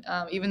rushing.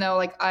 Even though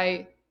like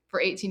I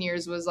for 18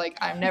 years was like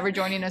I'm never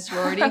joining a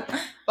sorority,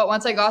 but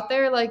once I got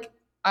there, like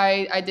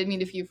I did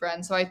meet a few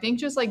friends. So I think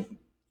just like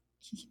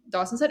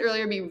Dawson said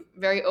earlier, be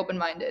very open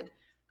minded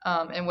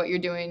in what you're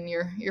doing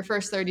your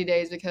first 30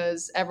 days,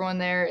 because everyone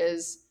there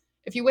is.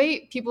 If you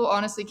wait, people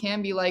honestly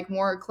can be like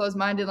more closed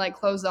minded, like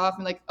closed off,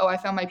 and like, oh, I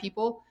found my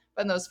people.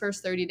 But in those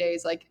first 30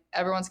 days, like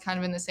everyone's kind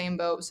of in the same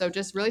boat. So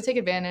just really take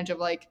advantage of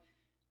like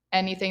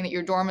anything that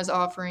your dorm is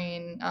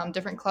offering,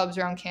 different clubs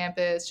around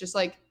campus, just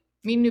like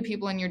meeting new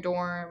people in your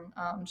dorm.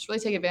 Just really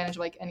take advantage of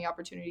like any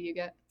opportunity you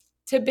get.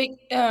 To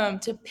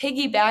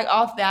piggyback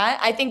off that,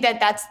 I think that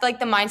that's like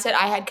the mindset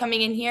I had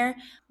coming in here,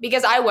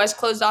 because I was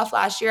closed off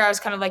last year. I was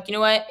kind of like, you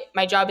know what,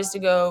 my job is to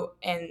go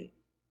and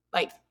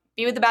like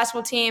be with the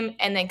basketball team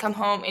and then come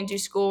home and do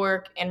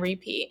schoolwork and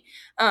repeat.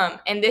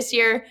 And this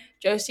year,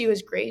 Josie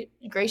was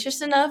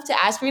gracious enough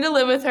to ask me to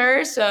live with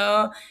her.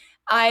 So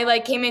I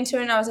like came into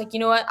it and I was like, you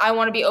know what, I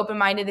want to be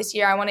open-minded this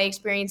year. I want to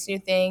experience new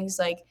things.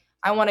 Like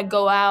I want to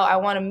go out. I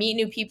want to meet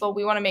new people.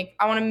 I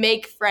want to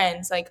make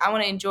friends. Like I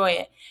want to enjoy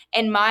it.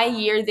 And my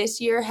year this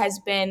year has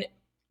been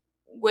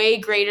way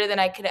greater than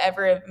I could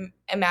ever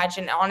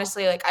imagine.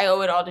 Honestly, like I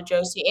owe it all to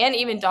Josie and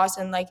even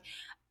Dawson. Like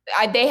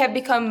they have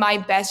become my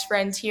best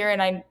friends here,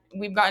 and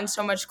we've gotten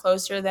so much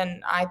closer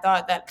than I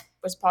thought that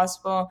was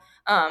possible.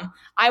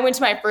 I went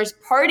to my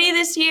first party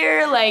this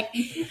year. Like,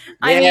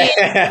 I mean,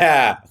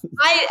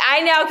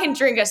 I now can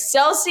drink a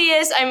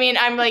Celsius. I mean,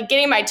 I'm like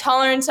getting my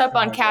tolerance up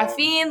on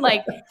caffeine.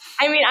 Like,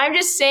 I mean, I'm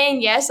just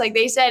saying yes, like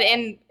they said,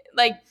 and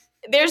like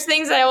there's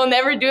things that I will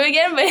never do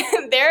again,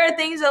 but there are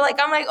things that like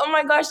I'm like, oh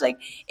my gosh, like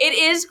it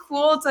is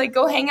cool to like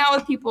go hang out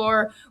with people.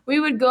 Or we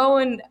would go,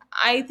 and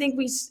I think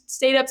we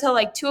stayed up till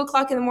like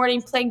 2:00 in the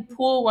morning playing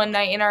pool one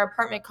night in our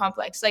apartment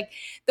complex. Like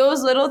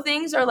those little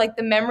things are like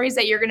the memories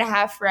that you're gonna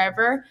have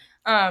forever.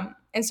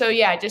 And so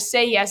yeah, just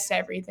say yes to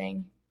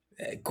everything.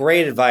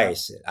 Great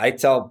advice. I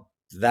tell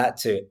that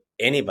to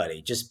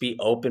anybody. Just be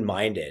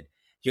open-minded.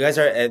 You guys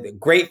are a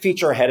great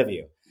future ahead of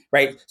you.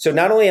 Right. So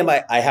not only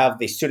I have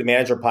the student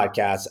manager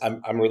podcast,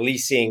 I'm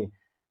releasing,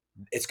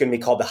 it's going to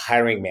be called the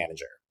hiring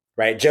manager.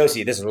 Right.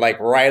 Josie, this is like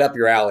right up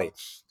your alley,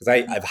 because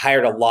I've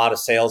hired a lot of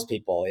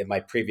salespeople in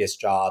my previous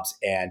jobs.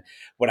 And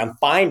what I'm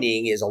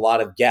finding is a lot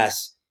of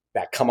guests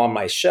that come on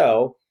my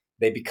show,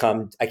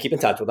 I keep in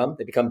touch with them.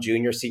 They become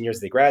juniors,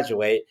 seniors, they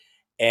graduate.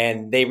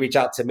 And they reach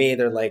out to me.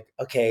 They're like,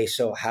 okay,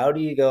 so how do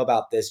you go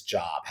about this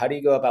job? How do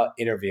you go about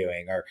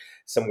interviewing, or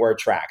some word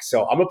tracks?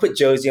 So I'm going to put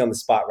Josie on the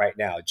spot right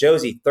now.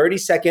 Josie,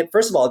 30-second.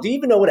 First of all, do you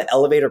even know what an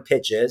elevator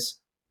pitch is?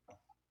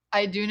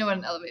 I do know what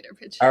an elevator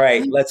pitch is. All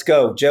right, let's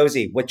go.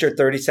 Josie, what's your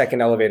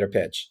 30-second elevator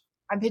pitch?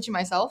 I'm pitching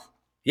myself.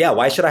 Yeah,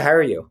 why should I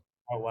hire you?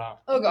 Oh, wow.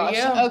 Oh, gosh.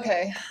 Yeah.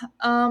 Okay.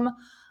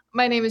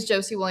 My name is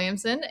Josie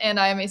Williamson,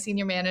 and I am a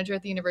senior manager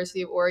at the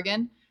University of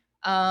Oregon.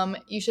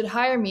 You should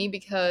hire me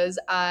because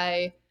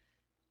I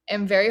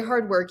am very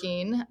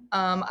hardworking.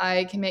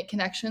 I can make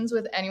connections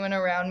with anyone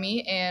around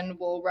me and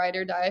will ride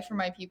or die for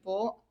my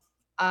people.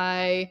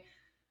 Oh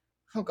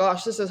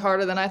gosh, this is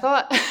harder than I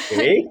thought.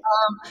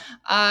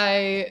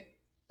 I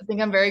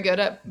think I'm very good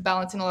at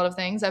balancing a lot of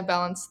things. I've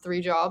balanced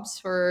 3 jobs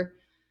for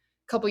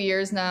a couple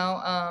years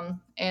now,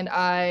 and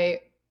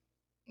I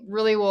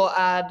really will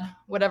add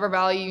whatever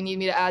value you need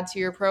me to add to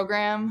your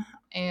program,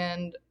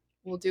 and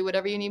will do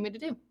whatever you need me to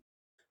do.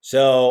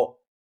 So,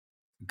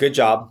 good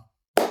job.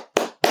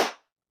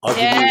 I'm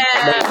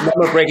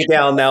going to break it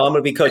down now. I'm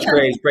going to be Coach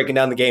Graves breaking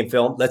down the game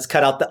film. Let's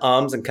cut out the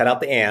ums and cut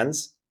out the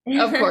ands.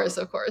 Of course.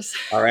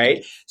 All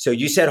right. So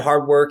you said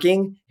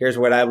hardworking. Here's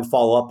what I would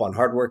follow up on.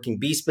 Hardworking.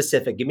 Be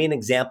specific. Give me an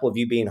example of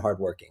you being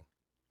hardworking.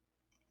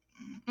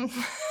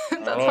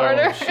 That's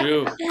harder.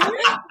 Shoot.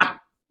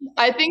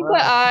 I think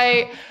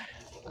that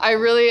I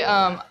really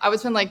I would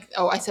spend like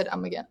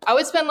I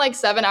would spend like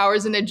 7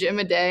 hours in the gym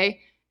a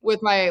day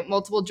with my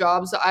multiple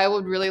jobs. So I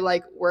would really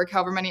like work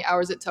however many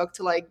hours it took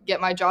to like get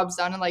my jobs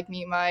done and like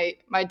meet my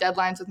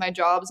deadlines with my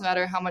jobs, no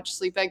matter how much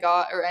sleep I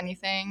got or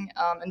anything,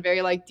 and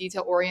very like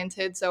detail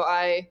oriented. So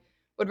I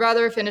would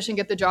rather finish and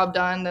get the job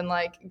done than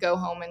like go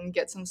home and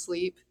get some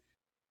sleep.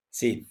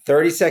 See,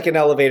 30-second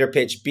elevator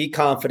pitch, be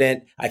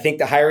confident. I think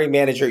the hiring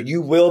manager, you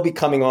will be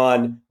coming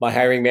on my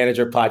hiring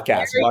manager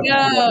podcast.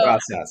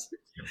 Process.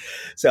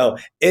 So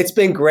it's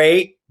been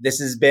great. This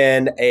has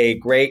been a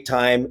great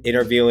time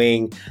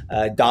interviewing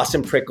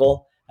Dawson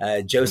Prickle,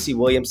 Josie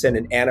Williamson,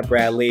 and Anna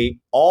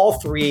Bradley, all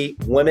 3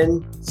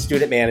 women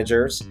student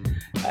managers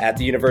at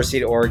the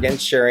University of Oregon,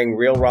 sharing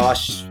real raw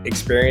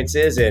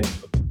experiences and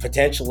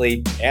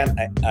potentially, and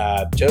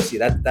Josie,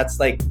 that's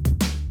like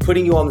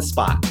putting you on the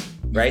spot,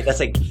 right? That's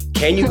like,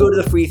 can you go to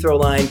the free throw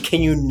line?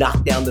 Can you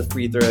knock down the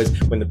free throws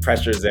when the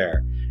pressure's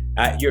there?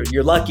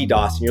 You're lucky,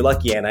 Dawson. You're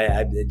lucky, and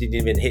I didn't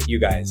even hit you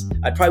guys.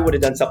 I probably would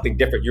have done something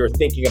different. You were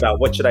thinking about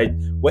what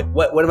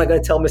am I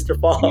going to tell Mr.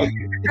 Fong?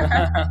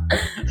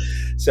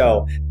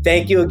 So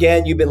thank you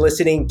again. You've been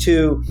listening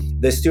to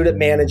the Student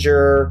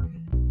Manager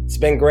It's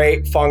been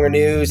great. Fonger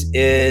News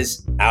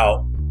is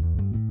out.